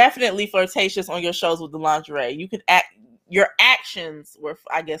was definitely flirtatious on your shows with the lingerie. You could act, your actions were,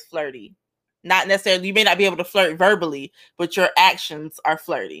 I guess, flirty. Not necessarily, you may not be able to flirt verbally, but your actions are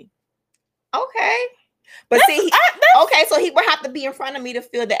flirty. Okay. But okay, so he would have to be in front of me to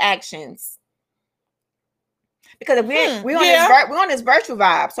feel the actions. Because if we're on this virtual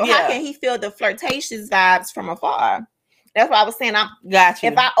vibe, so how can he feel the flirtatious vibes from afar? That's what I was saying. Got you.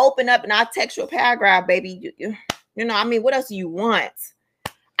 If I open up and I text you a paragraph, baby, you know, I mean, what else do you want?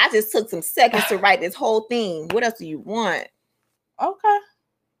 I just took some seconds to write this whole thing. What else do you want?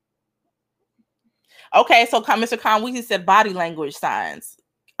 Okay, so Mr. Conweezy said body language signs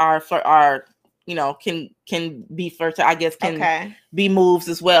are you know, can be fertile, I guess, can be moves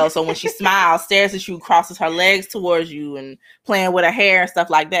as well. So when she smiles, stares at you, crosses her legs towards you, and playing with her hair and stuff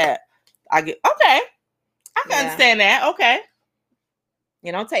like that, I get I can understand that. Okay.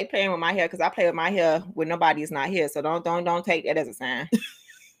 You don't take playing with my hair, because I play with my hair when nobody's not here. So don't take that as a sign.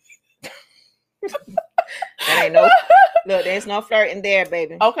 That ain't no look. There's no flirting there,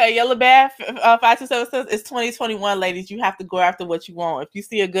 baby. Okay, Yellow Bad 527 says it's 2021, ladies. You have to go after what you want. If you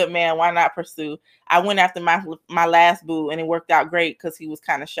see a good man, why not pursue? I went after my last boo, and it worked out great because he was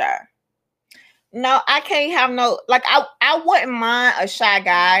kind of shy. No, I can't have no, like, I wouldn't mind a shy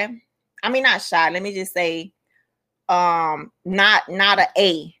guy. I mean, not shy. Let me just say not a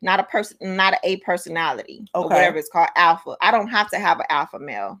A personality or Okay. whatever it's called, alpha. I don't have to have an alpha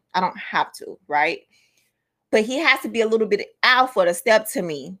male. I don't have to, right? But he has to be a little bit alpha to step to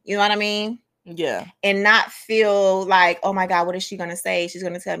me. You know what I mean? Yeah. And not feel like, oh my God, what is she gonna say? She's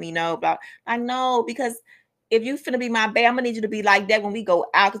gonna tell me no, but I know, because if you finna be my bae, I'm gonna need you to be like that when we go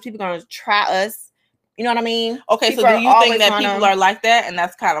out, because people are gonna try us. You know what I mean? Okay, people so do you think that gonna... people are like that, and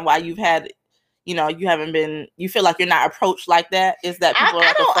that's kind of why you've had, you know, you haven't been, you feel like you're not approached like that? Is that people are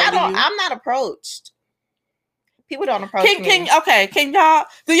like afraid of you? I'm not approached. People don't approach me. Can y'all,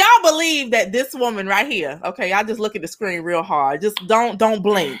 do y'all believe that this woman right here, okay, y'all just look at the screen real hard. Just don't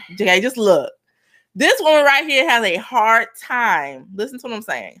blink. Okay, just look. This woman right here has a hard time. Listen to what I'm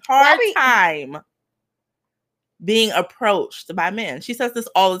saying. Hard time being approached by men. She says this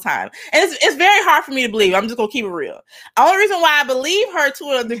all the time. And it's very hard for me to believe. I'm just gonna keep it real. The only reason why I believe her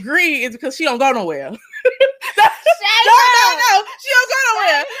to a degree is because she don't go nowhere. No, she don't go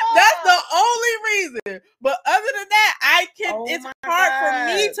nowhere. That's the only reason. But other than that, it's hard for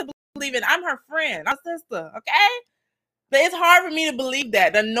me to believe it. I'm her friend, I'm her sister, okay? But it's hard for me to believe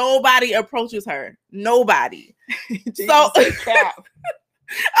that nobody approaches her. Nobody. So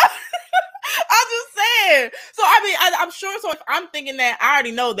I'm just saying. So I mean, I'm sure. So if I'm thinking that, I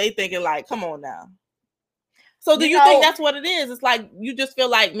already know they thinking like, come on now. So do you think that's what it is? It's like you just feel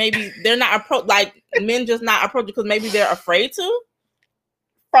like maybe they're not like men just not approach because maybe they're afraid to?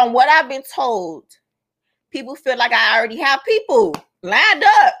 From what I've been told, people feel like I already have people lined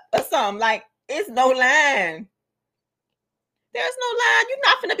up or something. Like, it's no line. There's no line. You're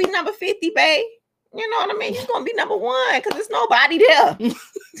not gonna be number 50, babe. You know what I mean? You're gonna be number 1 because there's nobody there.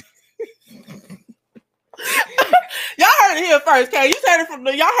 Y'all heard it here first, okay?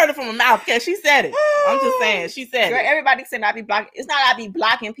 Y'all heard it from my mouth, okay? She said it. I'm just saying, she said Girl, it. Everybody said I be blocking. It's not I be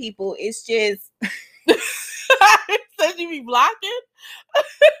blocking people. It's just said you be blocking.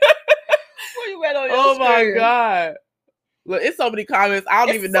 Where you at on your Oh screen? my God. Look, it's so many comments. I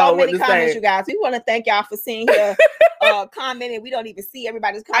don't even know what to say. So many comments, you guys. We want to thank y'all for seeing here, commenting. We don't even see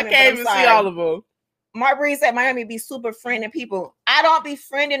everybody's comments. I can't even see all of them. Marbury said Miami be super friending people. I don't be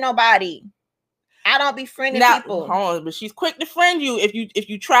friending nobody. I don't be friending people. Hold on, but she's quick to friend you if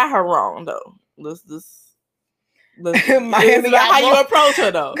you try her wrong though. Let's Miami got how you approach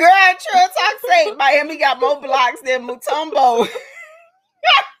her though. Girl, Trill Talk say Miami got more blocks than Mutombo.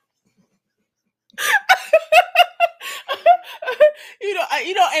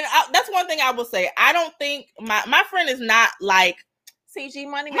 And that's one thing I will say. I don't think my friend is not like CG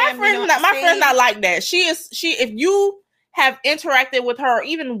Money Man. My friend's not like that. She if you have interacted with her or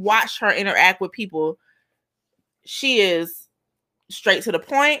even watched her interact with people, she is straight to the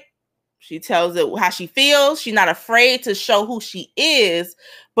point. She tells it how she feels. She's not afraid to show who she is,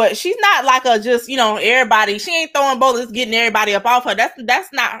 but she's not like a just, everybody. She ain't throwing bullets, getting everybody up off her.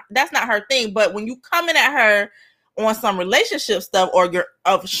 That's not her thing. But when you coming at her on some relationship stuff or you're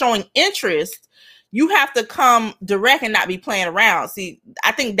of showing interest, you have to come direct and not be playing around. See,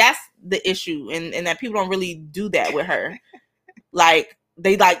 I think that's the issue, and that people don't really do that with her. Like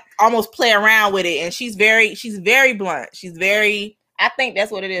they like almost play around with it, and she's very blunt. She's very. I think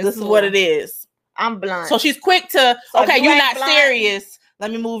that's what it is. This is what it is. I'm blunt. So she's quick to. Okay, you're not serious.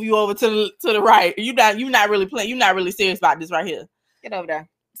 Let me move you over to the right. You're not really playing. You're not really serious about this right here. Get over there.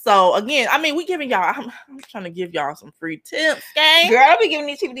 So again, I mean, we giving y'all. I'm trying to give y'all some free tips, gang. Girl, I'll be giving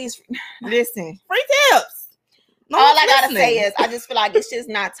these people these. Listen, free tips. No, all I gotta say is, I just feel like it's just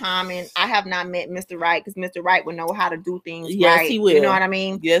not timing. I have not met Mr. Right because Mr. Right would know how to do things. Yes, right. He will. You know what I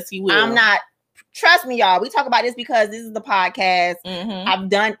mean? Yes, he will. I'm not. Trust me, y'all. We talk about this because this is the podcast.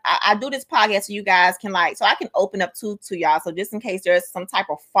 Mm-hmm. I do this podcast so you guys can so I can open up to y'all. So just in case there's some type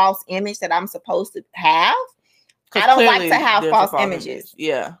of false image that I'm supposed to have. I don't like to have false images.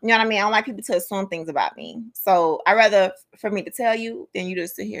 Yeah. You know what I mean? I don't like people to assume things about me. So I rather for me to tell you than you to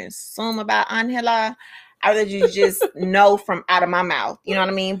sit here and assume about Angela. I rather you just know from out of my mouth. You know what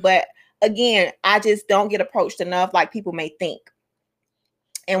I mean? But again, I just don't get approached enough like people may think.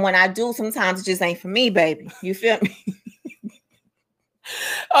 And when I do, sometimes it just ain't for me, baby. You feel me?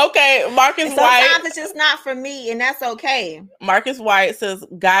 Okay, Marcus White. Sometimes it's just not for me, and that's okay. Marcus White says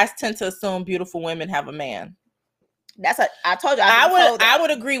guys tend to assume beautiful women have a man. I told you. I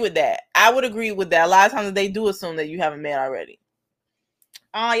would agree with that. I would agree with that. A lot of times they do assume that you have a man already.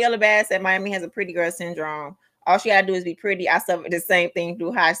 Oh, Yellow Bass said Miami has a pretty girl syndrome. All she gotta do is be pretty. I suffered the same thing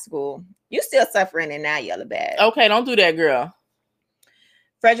through high school. You still suffering it now, Yellow Bass. Okay, don't do that, girl.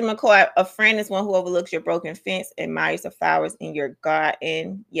 Frederick McCoy, a friend is one who overlooks your broken fence and admires the flowers in your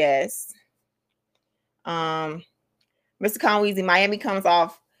garden. Yes. Mr. Conweezy, Miami comes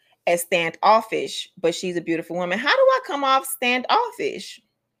off as standoffish, but she's a beautiful woman. How do I come off standoffish?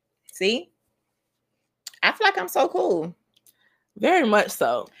 See? I feel like I'm so cool. Very much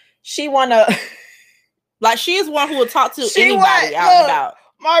so. She wanna like she is one who will talk to anybody out and about.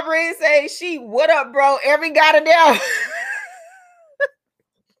 My brain say she, what up, bro? Every guy to down.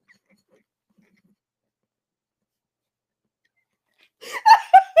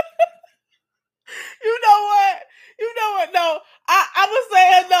 You know what? No, I'm gonna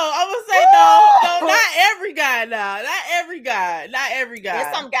say no. I'm gonna say no. Not every guy now. Not every guy.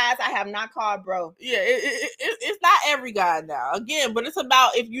 There's some guys I have not called bro. Yeah, it's not every guy now. Again, but it's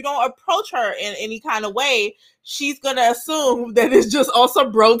about if you don't approach her in any kind of way, she's gonna assume that it's just on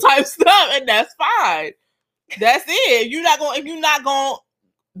some bro type stuff, and that's fine. That's it. If you're not gonna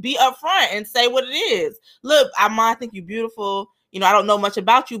be upfront and say what it is. Look, I think you're beautiful. I don't know much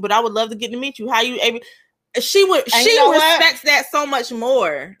about you, but I would love to get to meet you. How you able? She respects that so much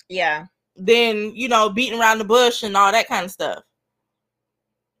more. Yeah. Than beating around the bush and all that kind of stuff.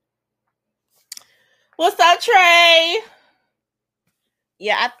 What's up, Trey?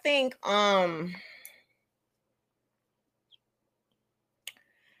 Yeah, I think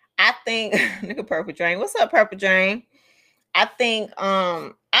nigga Purple Drain. What's up, Purple Drain? I think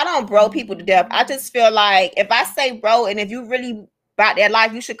I don't bro people to death. I just feel like if I say bro, and if you really about that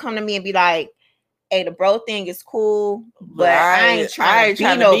life, you should come to me and be like, hey, the bro thing is cool, but I ain't trying to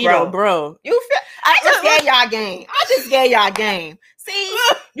be no bro. You feel? I just gave y'all game. See,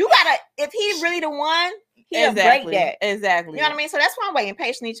 you gotta. If he really the one, he'll break that. Exactly. You know what I mean? So that's why I'm waiting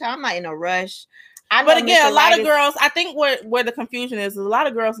patiently. I'm not in a rush. But again, a lot of girls. I think where the confusion is, a lot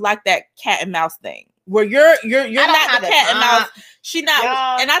of girls like that cat and mouse thing, where you're not the cat and mouse. She not,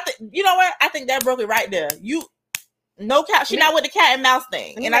 and I think you know what? I think that broke it right there. No cat. She's not with the cat and mouse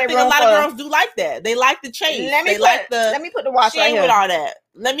thing, and I think a lot of girls do like that. They like the chase. Let me put the watch right here. With all that.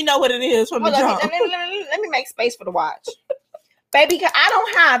 Let me know what it is from the jump. Let me make space for the watch, baby. Cause I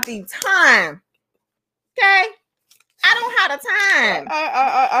don't have the time. Okay, I don't have the time.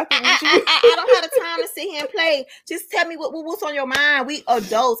 I don't have the time to sit here and play. Just tell me what's on your mind. We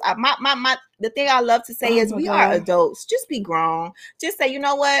adults. The thing I love to say is we are adults. Just be grown. Just say, you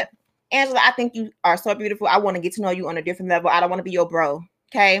know what? Angela, I think you are so beautiful. I want to get to know you on a different level. I don't want to be your bro.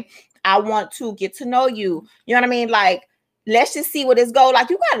 Okay. I want to get to know you. You know what I mean? Like, let's just see what it's go. Like,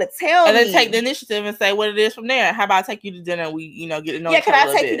 you gotta tell me. And then take the initiative and say what it is from there. How about I take you to dinner and we, get to know each other. Can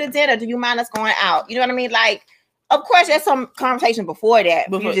I take you to dinner? Do you mind us going out? You know what I mean? Like, of course, there's some conversation before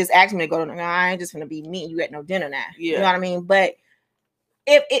that. You just asked me to go to dinner. I ain't just gonna be meeting you at no dinner now. Yeah. You know what I mean? But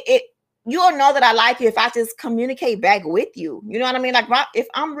if you'll know that I like you if I just communicate back with you. You know what I mean? Like, if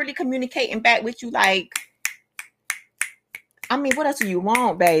I'm really communicating back with you, like, I mean, what else do you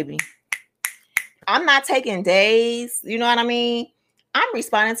want, baby? I'm not taking days. You know what I mean? I'm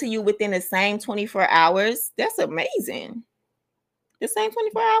responding to you within the same 24 hours. That's amazing. The same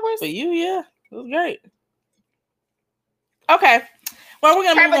 24 hours? For you, yeah. It was great. Okay. Well, we're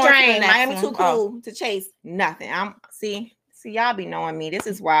going to move on to the next I am too cool to chase nothing. See, y'all be knowing me. This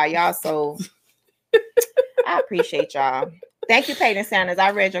is why y'all so... I appreciate y'all. Thank you, Peyton Sanders. I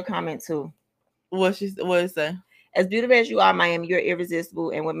read your comment too. What did it say? As beautiful as you are, Miami, you're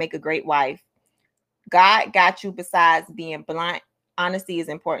irresistible and would make a great wife. God got you. Besides being blunt, honesty is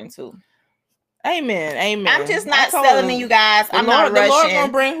important too. Amen. I'm just not selling you guys. I'm not rushing. The Lord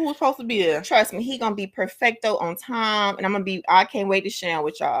gonna bring who's supposed to be there. Trust me, he gonna be perfecto on time, and I can't wait to share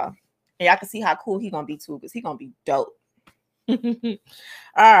with y'all. And y'all can see how cool he gonna be too, because he gonna be dope. All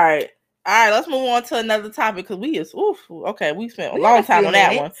right. Let's move on to another topic because we spent a long time on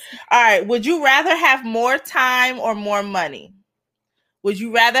that one. All right. Would you rather have more time or more money? Would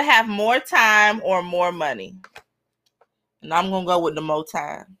you rather have more time or more money? And I'm gonna go with the more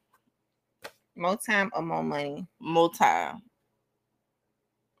time. More time or more money? More time.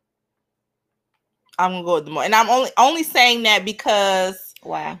 I'm gonna go with the more, and I'm only saying that because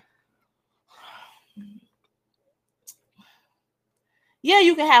why? Yeah,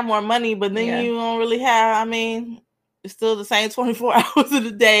 you can have more money, but then you don't really have. I mean, it's still the same 24 hours of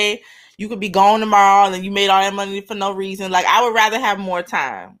the day. You could be gone tomorrow, and then you made all that money for no reason. Like, I would rather have more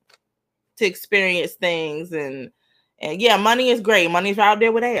time to experience things, and yeah, money is great. Money's right out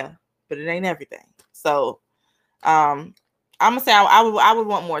there with air, but it ain't everything. So, I'm gonna say I would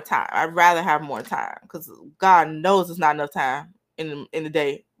want more time. I'd rather have more time because God knows it's not enough time in the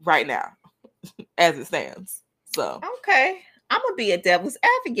day right now, as it stands. So okay. I'm gonna be a devil's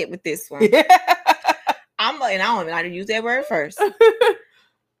advocate with this one. I don't even know how to use that word first.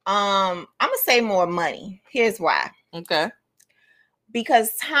 I'm gonna say more money. Here's why. Okay.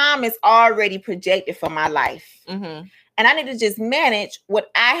 Because time is already projected for my life. Mm-hmm. And I need to just manage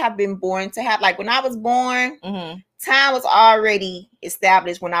what I have been born to have. Like when I was born, time was already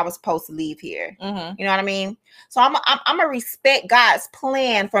established when I was supposed to leave here. You know what I mean? So I'm gonna respect God's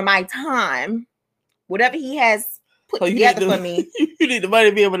plan for my time, whatever He has put together for me. You need the money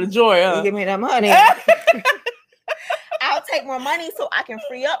to be able to enjoy. You give me that money. I'll take more money so I can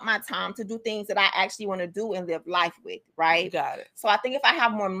free up my time to do things that I actually want to do and live life with, right? Got it. So I think if I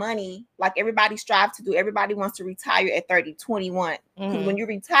have more money, like everybody strives to do, everybody wants to retire at 30, 21. Because when you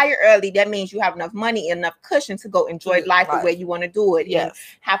retire early, that means you have enough money, enough cushion to go enjoy life the way you want to do it. Yes. And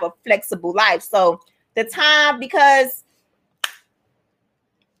have a flexible life. So the time, because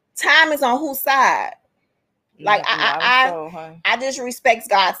time is on whose side? Like I just respect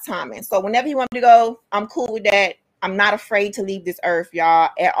God's timing. So whenever He wants me to go, I'm cool with that. I'm not afraid to leave this earth,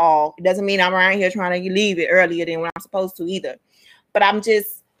 y'all, at all. It doesn't mean I'm around here trying to leave it earlier than when I'm supposed to either. But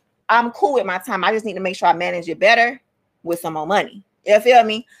I'm cool with my time. I just need to make sure I manage it better with some more money. You feel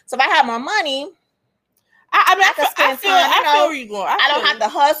me? So if I have more money, I can spend time. I feel where you're going. I don't have to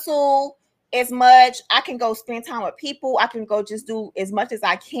hustle as much. I can go spend time with people. I can go just do as much as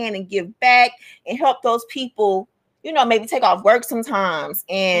I can and give back and help those people, you know, maybe take off work sometimes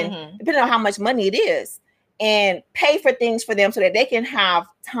and depending on how much money it is. And pay for things for them so that they can have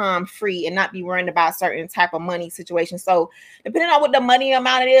time free and not be worrying about certain type of money situation. So depending on what the money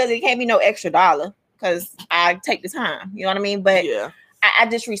amount it is, it can't be no extra dollar because I take the time. You know what I mean? But I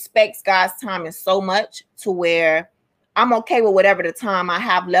just respect God's timing so much to where I'm okay with whatever the time I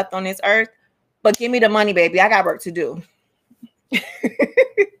have left on this earth. But give me the money, baby. I got work to do.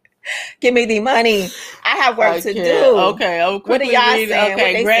 Give me the money. I have work to do. Okay. What are y'all saying?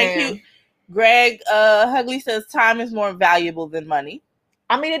 Okay, Greg Hugley says time is more valuable than money.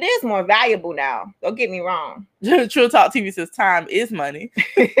 I mean, it is more valuable now. Don't get me wrong. True Talk TV says time is money.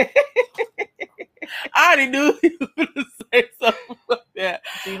 I already knew you were going to say something like that.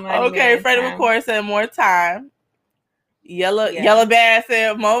 Okay, Freddie McCoy said more time. Yellow Bad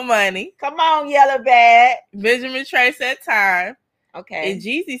said more money. Come on, Yellow Bad. Benjamin Trey said time. Okay. And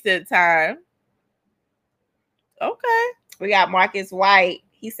Jeezy said time. Okay. We got Marcus White.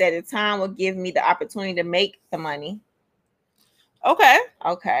 He said the time will give me the opportunity to make the money. Okay.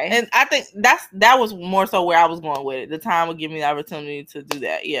 And I think that was more so where I was going with it. The time will give me the opportunity to do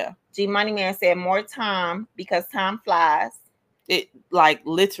that. Yeah. G Money Man said more time because time flies. It like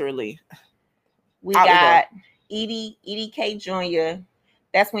literally. We got Edie K Jr.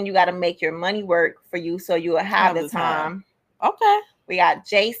 That's when you got to make your money work for you so you'll have the time. Okay. We got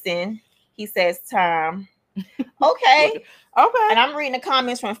Jason. He says time. Okay. Okay. And I'm reading the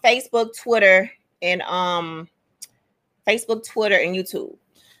comments from Facebook, Twitter, and YouTube.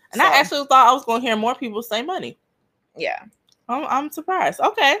 And I actually thought I was going to hear more people say money. Yeah. I'm surprised.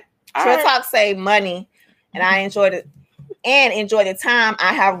 Okay. True Talk say money, and I enjoyed it and enjoy the time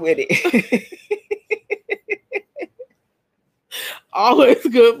I have with it. Always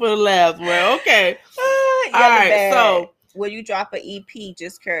good for the laughs. Well, okay. All right. So will you drop an EP?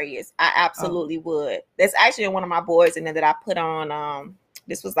 Just curious. I absolutely would. That's actually one of my boards in there that I put on.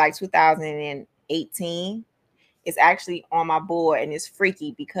 This was like 2018. It's actually on my board and it's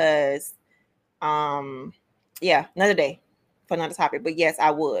freaky because, another day for another topic. But yes,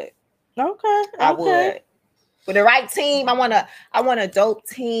 I would. Okay. I would. For the right team, I want a dope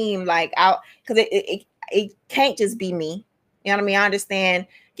team. Like because it can't just be me. You know what I mean? I understand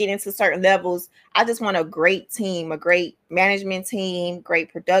getting to certain levels. I just want a great team, a great management team,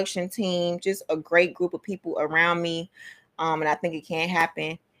 great production team, just a great group of people around me. And I think it can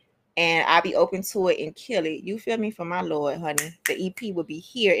happen. And I'll be open to it and kill it. You feel me? For my Lord, honey. The EP will be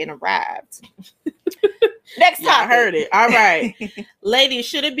here and arrived. Next topic. I heard it. All right. Ladies,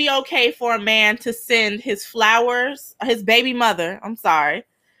 should it be okay for a man to send his baby mother,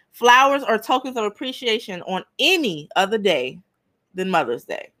 flowers or tokens of appreciation on any other day than Mother's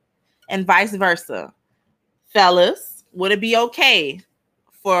Day, and vice versa? Fellas, would it be okay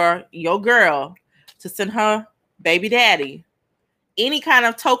for your girl to send her baby daddy any kind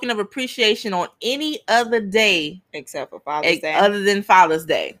of token of appreciation on any other day except for Father's Day, other than Father's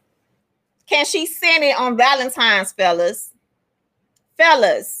Day? Can she send it on Valentine's, fellas?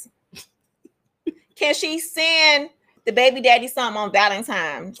 Fellas, can she send the baby daddy something on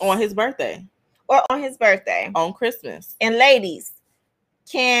Valentine's? On his birthday. Or on his birthday. On Christmas. And ladies,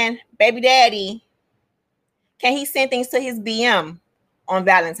 can baby daddy, can he send things to his BM on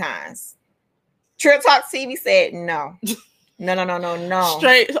Valentine's? True Talk TV said no. No.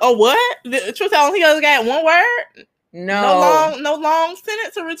 Straight. Oh, what? True Talk, he only got one word? No. No long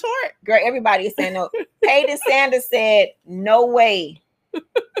sentence to retort? Girl, everybody is saying no. Peyton Sanders said no way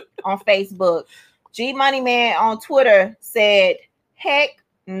on Facebook. G Money Man on Twitter said, heck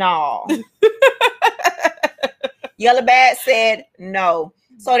no. Yellow Bad said no.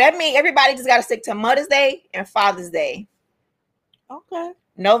 So that means everybody just got to stick to Mother's Day and Father's Day. Okay.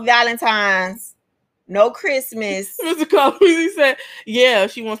 No Valentine's. No Christmas. Mr. Coffee said, yeah,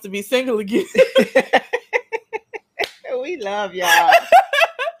 she wants to be single again. We love y'all.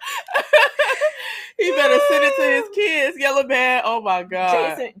 He better send it to his kids. Yellow Bad. Oh my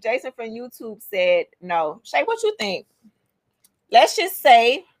God. Jason from YouTube said no. Shay, what you think? Let's just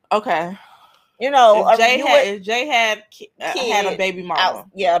say, okay. You know, if Jay had a baby mama.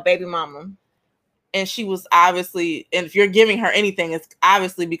 A baby mama. And she was obviously, and if you're giving her anything, it's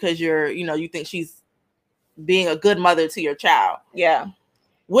obviously because you think she's being a good mother to your child. Yeah.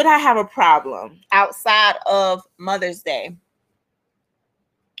 Would I have a problem? Outside of Mother's Day.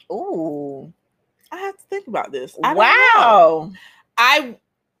 Ooh. I have to think about this. Wow. I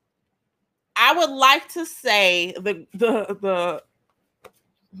would like to say the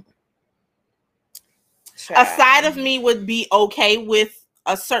a side of me would be okay with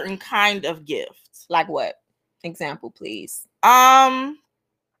a certain kind of gift. Like what? Example, please. I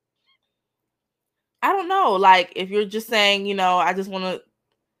don't know. Like if you're just saying, I just want to.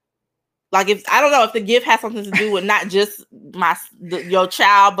 Like if the gift has something to do with not just your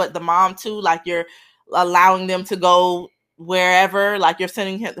child, but the mom too. Like you're allowing them to go wherever. Like you're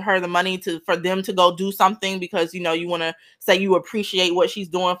sending her the money for them to go do something because you want to say you appreciate what she's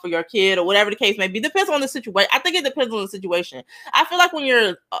doing for your kid or whatever the case may be. Depends on the situation. I think it depends on the situation. I feel like when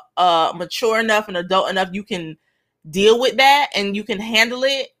you're mature enough and adult enough, you can deal with that and you can handle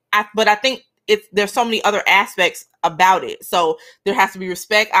it. But I think there's so many other aspects about it. So there has to be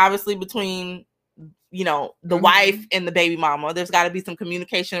respect, obviously, between, the wife and the baby mama. There's got to be some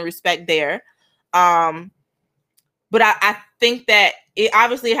communication and respect there. But I think that it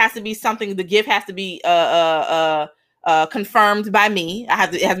has to be something. The gift has to be confirmed by me. It has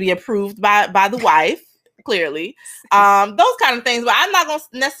to be approved by the wife. Clearly, those kind of things. But I'm not gonna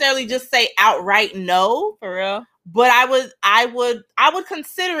necessarily just say outright no. For real. But I would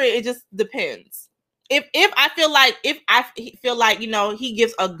consider it. It just depends. If I feel like he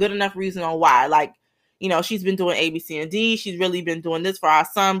gives a good enough reason on why, like she's been doing A, B, C, and D. She's really been doing this for our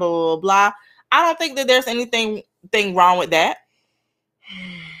son. Blah blah blah. I don't think that there's anything wrong with that.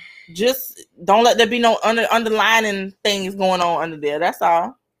 Just don't let there be no underlining things going on under there. That's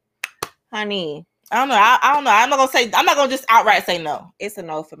all, honey. I don't know. I don't know. I'm not gonna just outright say no. It's a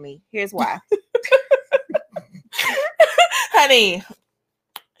no for me. Here's why. Honey,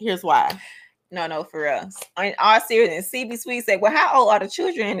 here's why. No, for us. In all seriousness, CB Sweet said, well, how old are the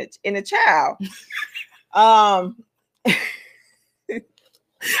children in the child? This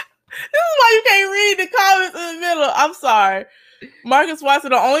is why you can't read the comments in the middle. I'm sorry. Marcus Watson,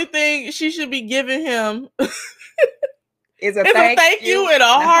 the only thing she should be giving him is a thank you and a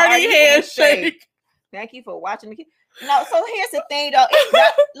hearty handshake. Thank you for watching the kid. No, so here's the thing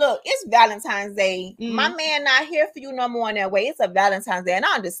though. It's Valentine's Day. Mm-hmm. My man not here for you no more in that way. It's a Valentine's Day. And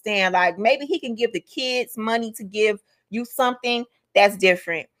I understand, like, maybe he can give the kids money to give you something that's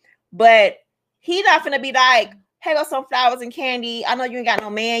different. But he not gonna be like, hey, go some flowers and candy. I know you ain't got no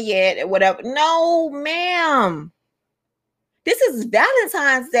man yet or whatever. No, ma'am. This is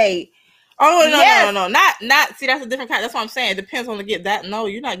Valentine's Day. Oh, no, yes. No. Not, see, that's a different kind. That's what I'm saying. It depends on the gift. No,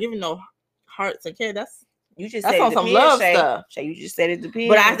 you're not giving no hearts and care. That's on some love stuff. Shay, you just said it depends.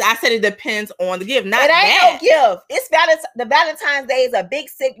 But I said it depends on the gift. Not it ain't that. No gift. It's the Valentine's Day is a big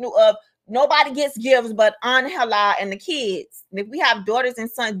signal of nobody gets gifts but Angela and the kids. And if we have daughters and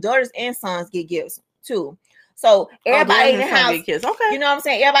sons get gifts too. So everybody in the house, okay. You know what I'm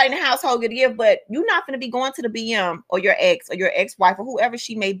saying? Everybody in the household get a gift, but you're not going to be going to the BM or your ex or your ex-wife or whoever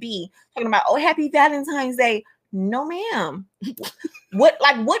she may be talking about, oh, happy Valentine's Day. No, ma'am. What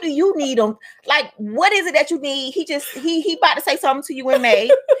do you need on? Like, what is it that you need? He about to say something to you in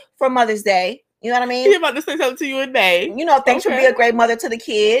May for Mother's Day. You know what I mean? He about to say something to you in May. Thanks for being a great mother to the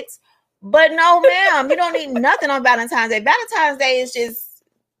kids. But no, ma'am, you don't need nothing on Valentine's Day. Valentine's Day is just.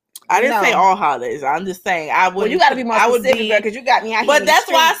 I didn't say all holidays. I'm just saying I would. Well, you got to be more specific, girl, because you got me out here. But that's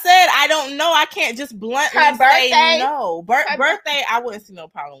why I said I don't know. I can't just bluntly say no. Birthday, I wouldn't see no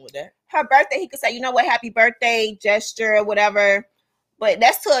problem with that. Her birthday, he could say, you know what, happy birthday gesture or whatever. But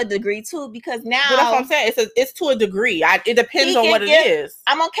that's to a degree too, because now. But that's what I'm saying. It's to a degree. It depends on what it is.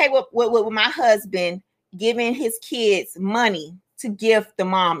 I'm okay with my husband giving his kids money to give the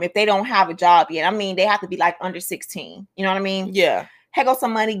mom if they don't have a job yet. I mean, they have to be like under 16. You know what I mean? Yeah. Hey, go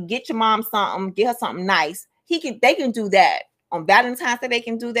some money, get your mom something, get her something nice. They can do that on Valentine's Day. They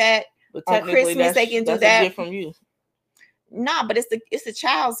can do that. But on Christmas. They can do that. From you. Nah, but it's the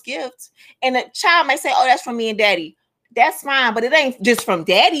child's gift. And the child may say, oh, that's from me and daddy. That's fine, but it ain't just from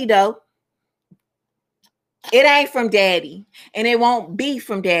daddy though. It ain't from daddy. And it won't be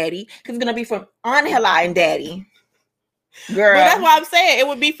from daddy because it's gonna be from Angela and daddy. Girl. But that's why I'm saying it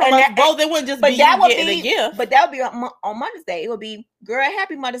would be from us both. It wouldn't just be you getting a gift. But that would be on Mother's Day. It would be, girl,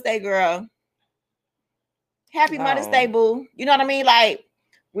 happy Mother's Day, girl. Happy Mother's Day, boo. You know what I mean? Like,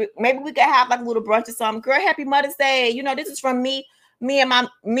 maybe we could have like a little brunch or something. Girl, happy Mother's Day. You know, this is from me and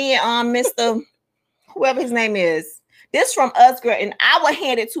Mr. whoever his name is. This from us, girl, and I will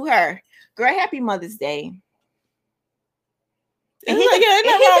hand it to her. Girl, happy Mother's Day. And ain't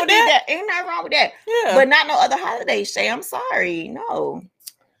nothing wrong with that. Ain't nothing wrong with that. Yeah. But not no other holidays, Shay. I'm sorry. No.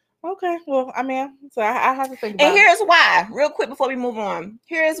 Okay. Well, I mean, so I have to think about it. And here's why. Real quick before we move on.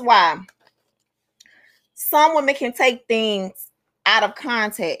 Here's why. Some women can take things out of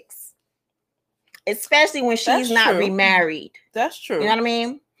context. Especially when she's not remarried. That's true. You know what I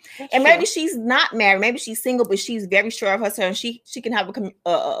mean? And maybe she's not married, maybe she's single, but she's very sure of herself. And she can have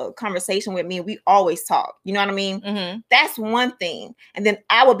a conversation with me, and we always talk. You know what I mean? Mm-hmm. That's one thing. And then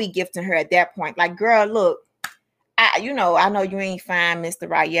I would be gifting her at that point, like, girl, look, I know you ain't find Mr.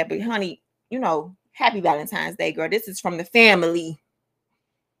 Right yet, but honey, happy Valentine's Day, girl. This is from the family.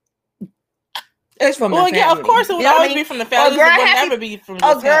 It's from the family. Yeah, of course it would always be from the family. It would never be from the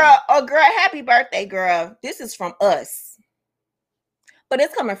family. Girl, happy birthday, girl. This is from us. But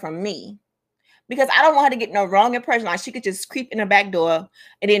it's coming from me because I don't want her to get no wrong impression. Like she could just creep in the back door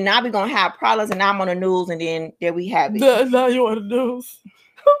and then now we're going to have problems and now I'm on the news and then there we have it. Now you're on the news.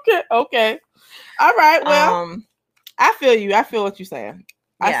 Okay. All right. Well, I feel you. I feel what you're saying.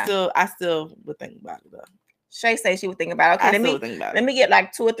 Yeah. I still would think about it though. Shay says she would think about it. Okay, let me get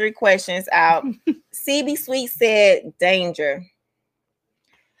like 2 or 3 questions out. CB Sweet said danger.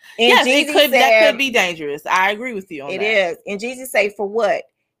 And yes, that could be dangerous. I agree with you on that. It is. And Jesus say, for what?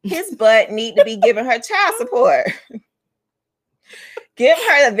 His butt need to be giving her child support. Give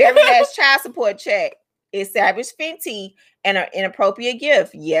her the very last child support check. Is Savage Fenty and an inappropriate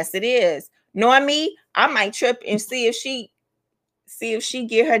gift? Yes, it is. Knowing me, I might trip and see if she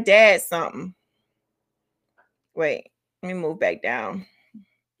give her dad something. Wait, let me move back down.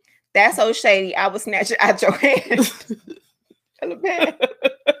 That's so shady. I would snatch it out your hand.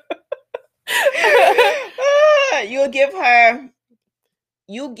 You give her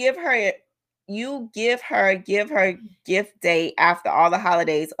gift day after all the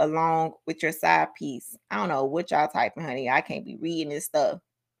holidays along with your side piece. I don't know what y'all typing, honey. I can't be reading this stuff.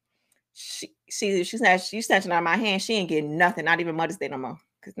 She's snatching out of my hand. She ain't getting nothing, not even Mother's Day no more.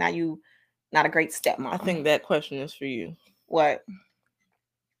 Because now you not a great stepmom. I think that question is for you. What?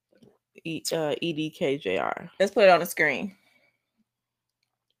 EDKJR. Let's put it on the screen.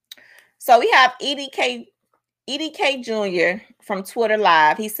 So we have EDK Jr. from Twitter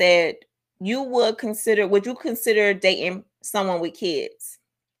Live. He said, would you consider dating someone with kids?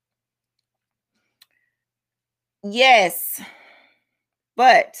 Yes.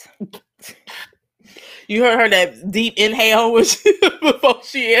 But you heard her that deep inhale before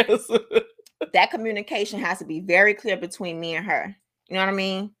she answered. That communication has to be very clear between me and her. You know what I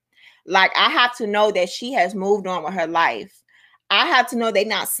mean? Like, I have to know that she has moved on with her life. I have to know they're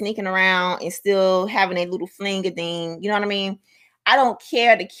not sneaking around and still having a little fling thing. You know what I mean? I don't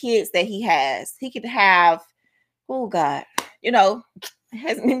care the kids that he has. He could have, oh God,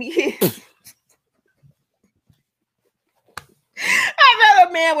 has many kids. I'd rather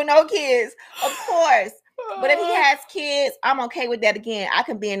a man with no kids, of course. But if he has kids, I'm okay with that. Again, I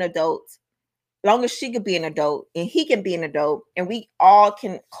can be an adult. As long as she could be an adult and he can be an adult and we all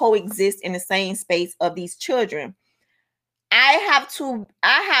can coexist in the same space of these children. I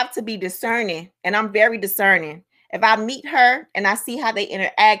have to be discerning, and I'm very discerning. If I meet her and I see how they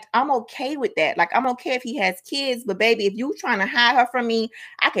interact, I'm okay with that. Like, I'm okay if he has kids, but baby, if you trying to hide her from me,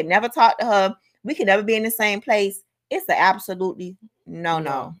 I could never talk to her. We could never be in the same place. It's an absolutely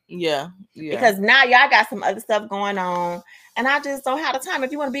no. Yeah. Because now y'all got some other stuff going on, and I just don't have the time.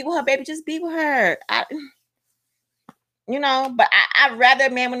 If you want to be with her, baby, just be with her. But I'd rather a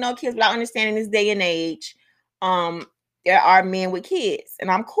man with no kids, but I understand in this day and age, there are men with kids,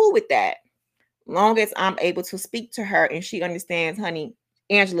 and I'm cool with that. Long as I'm able to speak to her and she understands, honey,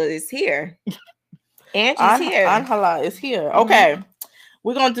 Angela is here. Angela's here. Angela is here. Okay. Mm-hmm.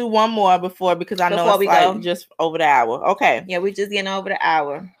 We're going to do one more because I know it's just over the hour. Okay. Yeah, we're just getting over the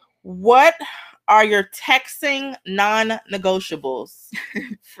hour. What are your texting non-negotiables?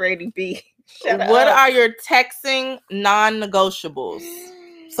 Freddie B. What are your texting non-negotiables?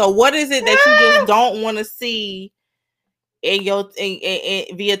 So what is it that you just don't want to see in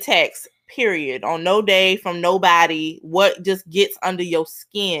via text? period, on no day, from nobody, what just gets under your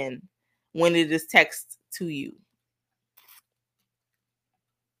skin when it is text to you?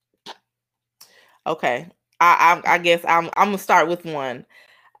 Okay. I guess I'm gonna start with one.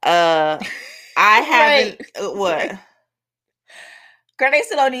 I haven't what? Girl, they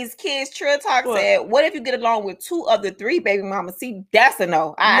still on these kids. Trill Talk said, what if you get along with 2 of the 3 baby mamas? See, that's a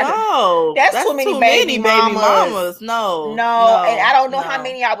no. No, that's too many baby mamas. No. And I don't know how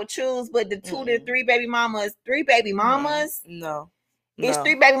many I would choose, but the 2 to 3 baby mamas, 3 baby mamas. No. It's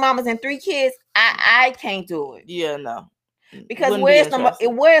 3 baby mamas and 3 kids. I can't do it. Yeah, no. Because where's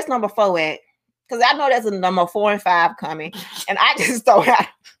number 4 at? Because I know there's a number 4 and 5 coming, and I just don't have.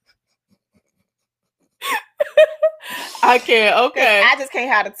 I can't. Okay. I just can't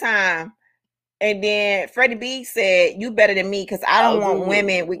have the time. And then Freddie B said, "You better than me because I don't want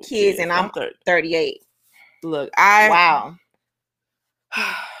women with kids, and I'm 38." Look, wow.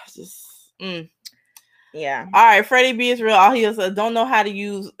 Just yeah. All right, Freddie B is real. All he said, don't know how to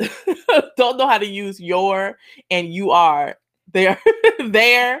use your and you are. They're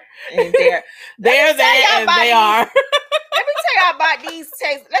there. And they're there and they are. Let me tell y'all about these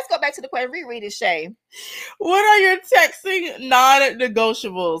texts. Let's go back to the question. Reread it, Shay. What are your texting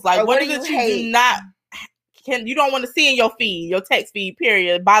non-negotiables? Like, what is it you don't want to see in your feed, your text feed,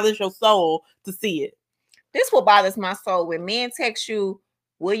 period? It bothers your soul to see it. This what bothers my soul. When men text you,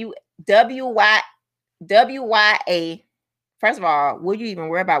 will you WYA? First of all, will you even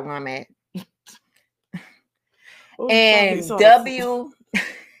worry about where I'm at? And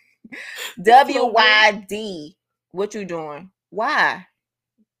WYD, what you doing? Why?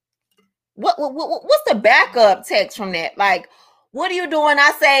 What's the backup text from that? Like, what are you doing?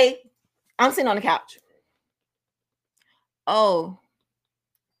 I say, I'm sitting on the couch. Oh.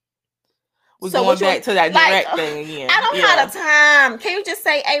 We're going back to that direct thing again. I don't have the time. Can you just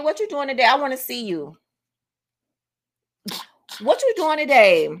say, hey, what you doing today? I want to see you. What you doing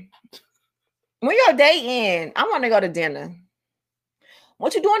today? When your day end, I want to go to dinner.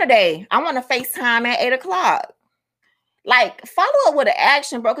 What you doing today? I want to FaceTime at 8:00. Like, follow up with an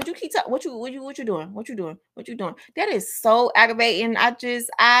action, bro. Cause you keep talking. What you doing? What you doing? That is so aggravating. I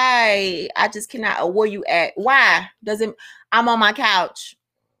just cannot. Where you at? Why doesn't? I'm on my couch.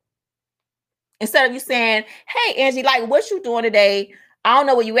 Instead of you saying, "Hey, Angie, like, what you doing today? I don't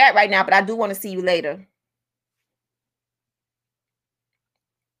know where you at right now, but I do want to see you later."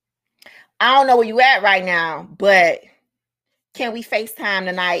 I don't know where you at right now, but can we FaceTime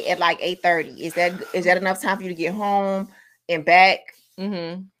tonight at like 8:30? Is that enough time for you to get home and back?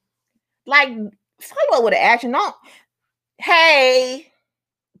 Mm-hmm. Like, follow up with an action. Don't. Hey.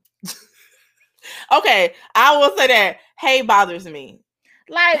 Okay, I will say that. Hey bothers me.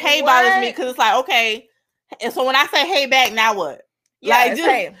 Like, hey bothers me because it's like, okay, and so when I say hey back, now what? Yeah, like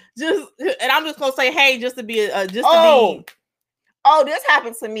just, and I'm just gonna say hey just to be Oh, this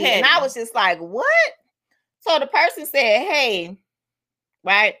happened to me. Petty. And I was just like, what? So the person said, hey,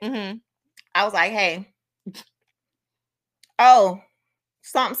 right? Mm-hmm. I was like, hey. Oh,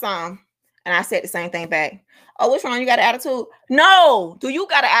 something. And I said the same thing back. Oh, what's wrong? You got an attitude? No. Do you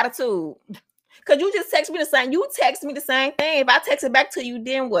got an attitude? Because you just text me the same. You text me the same thing. If I text it back to you,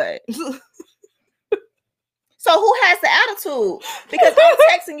 then what? So who has the attitude? Because I'm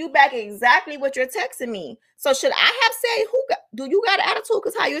texting you back exactly what you're texting me. So should I have said, do you got an attitude?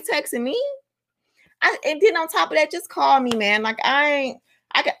 Because how you're texting me? And then on top of that, just call me, man. Like I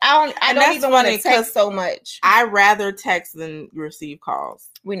don't even want to text so much. I rather text than receive calls.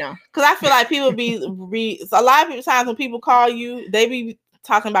 We know. Because I feel like people a lot of times when people call you, they be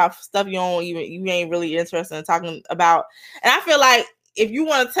talking about stuff you ain't really interested in talking about. And I feel like if you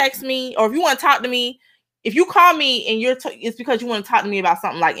want to text me or if you want to talk to me, if you call me and it's because you want to talk to me about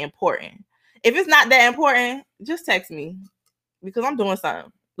something like important. If it's not that important, just text me because I'm doing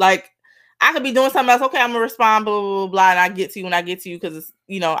something. Like I could be doing something else. Okay, I'm gonna respond, blah, blah, blah, blah, and I get to you when I get to you because it's,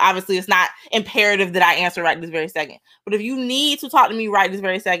 obviously it's not imperative that I answer right this very second. But if you need to talk to me right this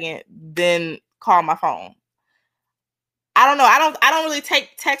very second, then call my phone. I don't know. I don't really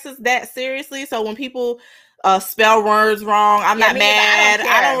take texts that seriously. So when people spell words wrong, I'm not mad.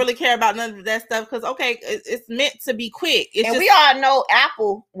 I don't really care about none of that stuff because it's meant to be quick. We all know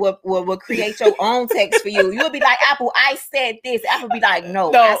Apple will create your own text for you. You'll be like, Apple, I said this. Apple be like,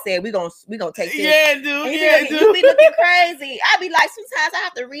 no. I said we gonna take this. Yeah, dude. You be looking crazy. I be like, sometimes I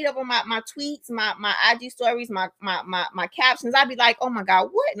have to read up on my tweets, my IG stories, my captions. I be like, oh my God,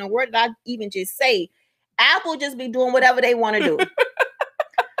 what in the world did I even just say? Apple just be doing whatever they want to do.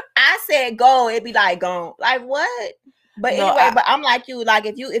 I said go, it'd be like gone. Like what? But anyway, but I'm like you. Like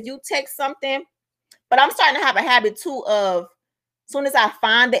if you text something, but I'm starting to have a habit too of as soon as I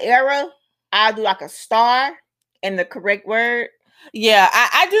find the error, I'll do like a star and the correct word. Yeah,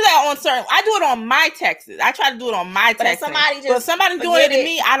 I do that on certain. I do it on my texts. I try to do it on my texts. But if somebody's doing it to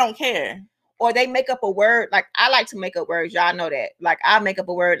me, I don't care. Or they make up a word. Like I like to make up words. Y'all know that. Like I make up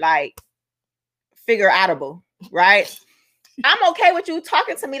a word like figure outable, right? I'm okay with you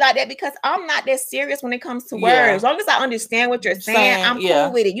talking to me like that because I'm not that serious when it comes to words. As long as I understand what you're saying, I'm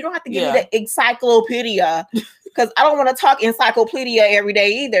cool with it. You don't have to give me the encyclopedia because I don't want to talk encyclopedia every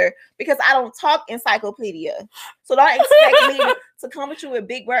day either because I don't talk encyclopedia. So don't expect me to come with you with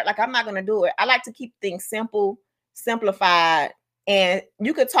big words. Like I'm not going to do it. I like to keep things simple, simplified. And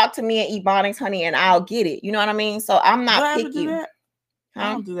you could talk to me in Ebonics, honey, and I'll get it. You know what I mean? So I'm not picky. Do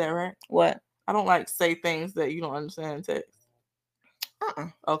I don't do that, right? What? I don't like say things that you don't understand in text.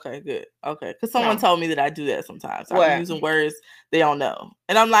 Okay, good. Okay, because someone told me that I do that sometimes. I'm using words they don't know,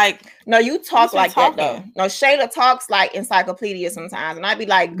 and I'm like, "No, you talk like that though." No, Shayla talks like encyclopedia sometimes, and I'd be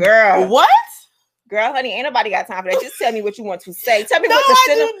like, "Girl, what? Girl, honey, ain't nobody got time for that. Just tell me what you want to say. Tell me what the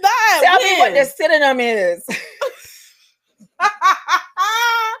synonym. Tell me what the synonym is."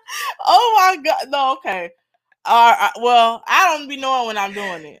 Oh my God! No, okay. Well, I don't be knowing when I'm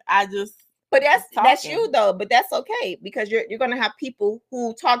doing it. I just. But that's you though. But that's okay because you're gonna have people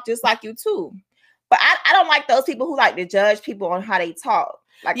who talk just like you too. But I don't like those people who like to judge people on how they talk.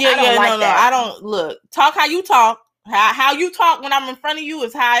 Like I don't like that. I don't look. Talk how you talk. How you talk when I'm in front of you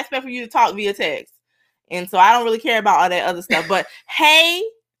is how I expect for you to talk via text. And so I don't really care about all that other stuff. But hey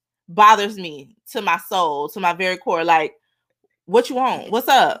bothers me to my soul, to my very core. Like, what you want? What's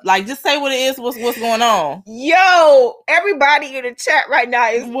up? Like, just say what it is. What's going on? Yo, everybody in the chat right now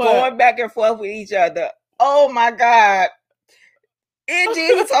is going back and forth with each other. Oh my God. And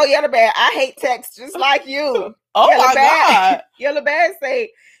Jeezy told Yellow Bad, I hate text just like you. Oh Yellow my God. Yellow Bad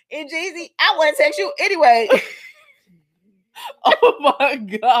say, and Jeezy, I want to text you anyway. Oh my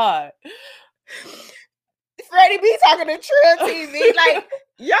God. Freddie B talking to Trill TV. Like,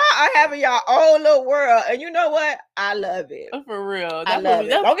 y'all are having your own little world. And you know what? I love it. For real. I love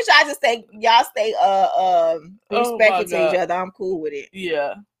it. As long as y'all stay respectful to each other, I'm cool with it.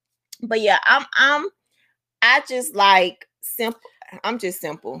 Yeah. But yeah, I just like simple. I'm just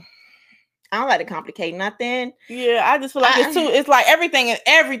simple. I don't like to complicate nothing. Yeah, I just feel like it's like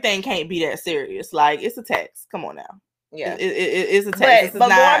everything can't be that serious. Like it's a text. Come on now. Yeah, it's a text. But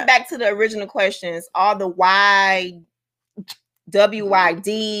going back to the original questions, all the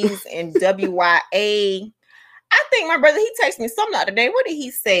WYDs and WYA. I think my brother, he texted me something the other day. What did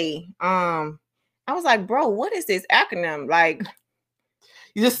he say? I was like, bro, what is this acronym? Like,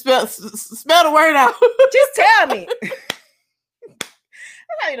 you just spell the word out. Just tell me.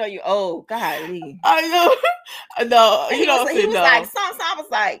 That's how you know you old. Golly. I know. No, he was like, I was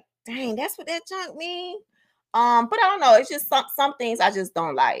like, dang, that's what that junk mean. But I don't know. It's just some things I just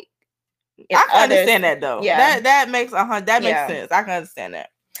don't like. I can understand that though. Yeah, that makes sense. I can understand that.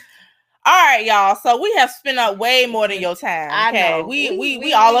 All right, y'all. So we have spent up way more than your time. Okay, I know.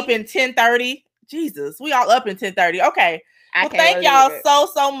 We all up in 10:30. Jesus, we all up in 10:30. Okay. Well, thank y'all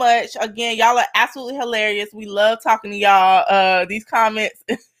so much. Again, y'all are absolutely hilarious. We love talking to y'all. These comments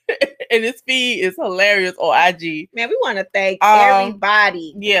and this feed is hilarious on IG. Man, we want to thank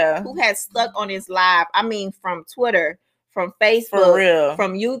everybody who has stuck on this live. I mean, from Twitter, from Facebook, for real,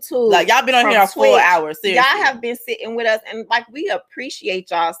 from YouTube. Like y'all been on here a full hour. Seriously. Y'all have been sitting with us, and like we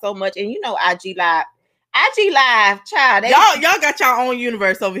appreciate y'all so much. And you know, IG Live, child. Y'all got y'all own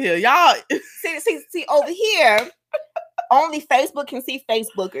universe over here. Y'all see over here. Only Facebook can see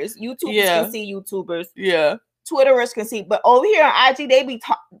Facebookers. YouTubers can see YouTubers. Yeah. Twitterers can see. But over here on IG, they be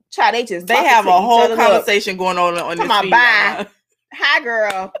they have a whole conversation going on this feed. Bye. Hi,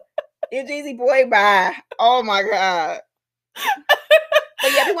 girl. It's Jeezy Boy. Bye. Oh my God.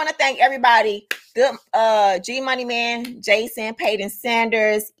 But yeah, we want to thank everybody. G Money Man, Jason, Peyton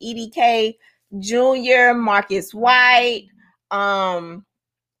Sanders, EDK, Junior, Marcus White.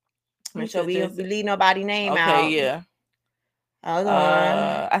 Make sure we leave nobody name out. Okay, yeah.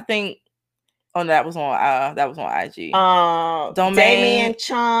 I think that was on IG. Damian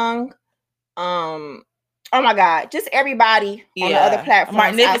Chung. Oh my God, just everybody on the other platforms.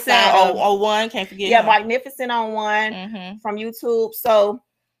 Magnificent on one, can't forget. Yeah, Magnificent on one from YouTube. So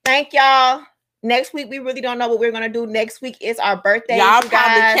thank y'all. Next week we really don't know what we're gonna do. Next week is our birthday. Y'all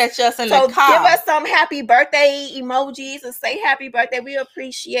probably catch us in the car. So give us some happy birthday emojis and say happy birthday. We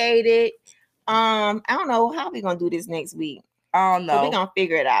appreciate it. I don't know how we're gonna do this next week. I don't know. But we're gonna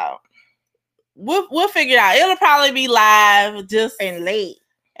figure it out. We'll figure it out. It'll probably be live, just and late.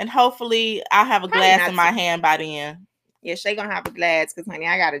 And hopefully I'll have a glass in my hand by then. Yeah, Shay gonna have a glass because honey,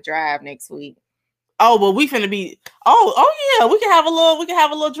 I gotta drive next week. Oh, but we finna be. Oh yeah, we can have a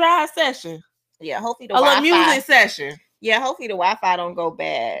little drive session. Yeah, hopefully the little music session. Yeah, hopefully the Wi-Fi don't go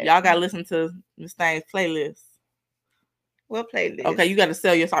bad. Y'all gotta listen to Miss Thing's playlist. What playlist? Okay, you gotta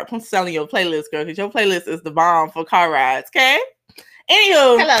start selling your playlist, girl, because your playlist is the bomb for car rides. Okay.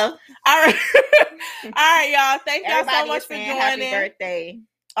 Anywho, hello. All right, all right, y'all. Thank y'all so much for joining. Happy birthday.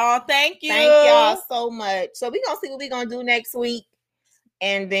 Oh, thank you. Thank y'all so much. So we're gonna see what we're gonna do next week.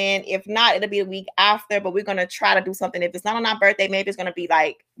 And then if not, it'll be a week after, but we're gonna try to do something. If it's not on our birthday, maybe it's gonna be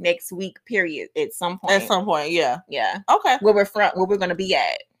like next week, period. At some point. Yeah. Yeah. Okay. Where we're gonna be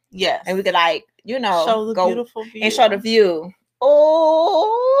at. Yes. And we could show the beautiful view. And show the view.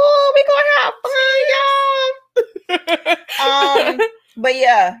 Oh, we gonna have fun, y'all. But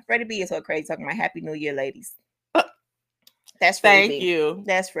yeah, Freddie B is so crazy talking about Happy New Year, ladies. That's Freddie Thank B. you.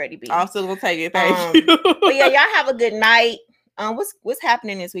 That's Freddie B. I'm still gonna take it. Thank you. But yeah, y'all have a good night. What's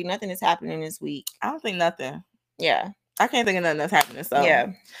happening this week? Nothing is happening this week. I don't think nothing. Yeah. I can't think of nothing that's happening. So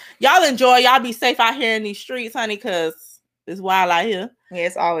yeah. Y'all enjoy. Y'all be safe out here in these streets, honey, because it's wild out here. Yeah,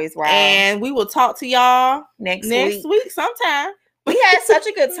 it's always wild. And we will talk to y'all next week sometime. We had such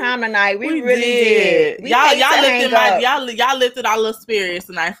a good time tonight. We really did. Y'all lifted our little spirits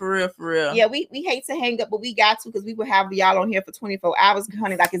tonight, for real. Yeah, we hate to hang up, but we got to because we will have y'all on here for 24 hours,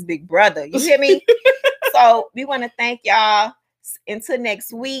 honey, like his big brother. You hear me? So we want to thank y'all. Until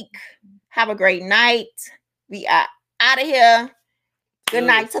next week, have a great night. We are out of here. Good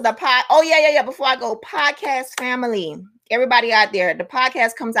night to the pod. Oh, yeah. Before I go, podcast family, everybody out there, the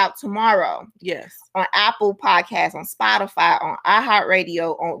podcast comes out tomorrow. Yes. On Apple Podcasts, on Spotify, on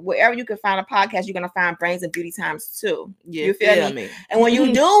iHeartRadio, on wherever you can find a podcast, you're gonna find Brains and Beauty Times too. Yeah, you feel me? And when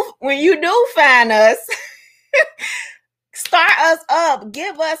you do find us, star us up,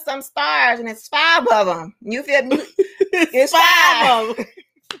 give us some stars, and it's 5 of them. You feel me? It's 5 of them.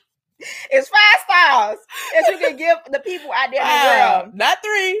 It's 5 stars that you can give the people out there in the world. Not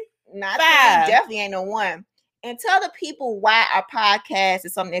 3. Not 5. 3. Definitely ain't no 1. And tell the people why our podcast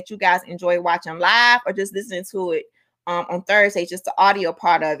is something that you guys enjoy watching live or just listening to it on Thursday, just the audio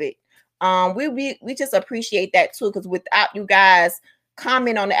part of it. We just appreciate that too, because without you guys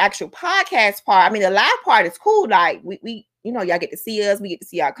comment on the actual podcast part, I mean, the live part is cool. Like we y'all get to see us, we get to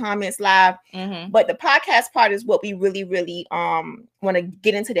see our comments live. Mm-hmm. But the podcast part is what we really, really want to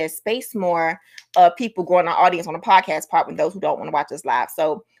get into that space more of people growing our audience on the podcast part with those who don't want to watch us live.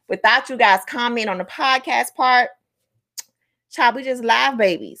 So without you guys comment on the podcast part, child, we just live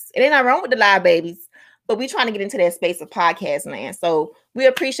babies. It ain't nothing wrong with the live babies, but we trying to get into that space of podcast land. So we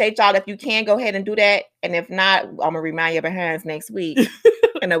appreciate y'all if you can go ahead and do that. And if not, I'm gonna remind your behinds next week.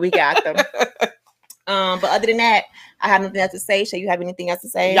 I know we got them. But other than that, I have nothing else to say. Shay, you have anything else to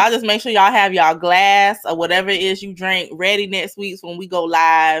say? Y'all just make sure y'all have y'all glass or whatever it is you drink ready next week. So when we go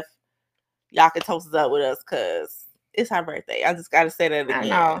live, y'all can toast us up with us because it's our birthday. I just got to say that again.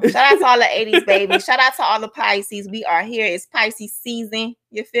 I know. Shout out to all the 80s babies. Shout out to all the Pisces. We are here. It's Pisces season.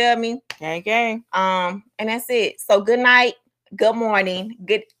 You feel me? Gang. And that's it. So good night, good morning,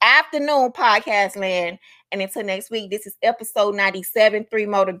 good afternoon, podcast land. And until next week, this is episode 97. 3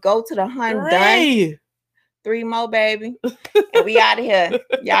 more to go to the hunt. Done. 3 more, baby. And we out of here.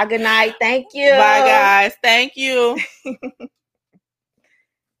 Y'all good night. Thank you. Bye, guys. Thank you.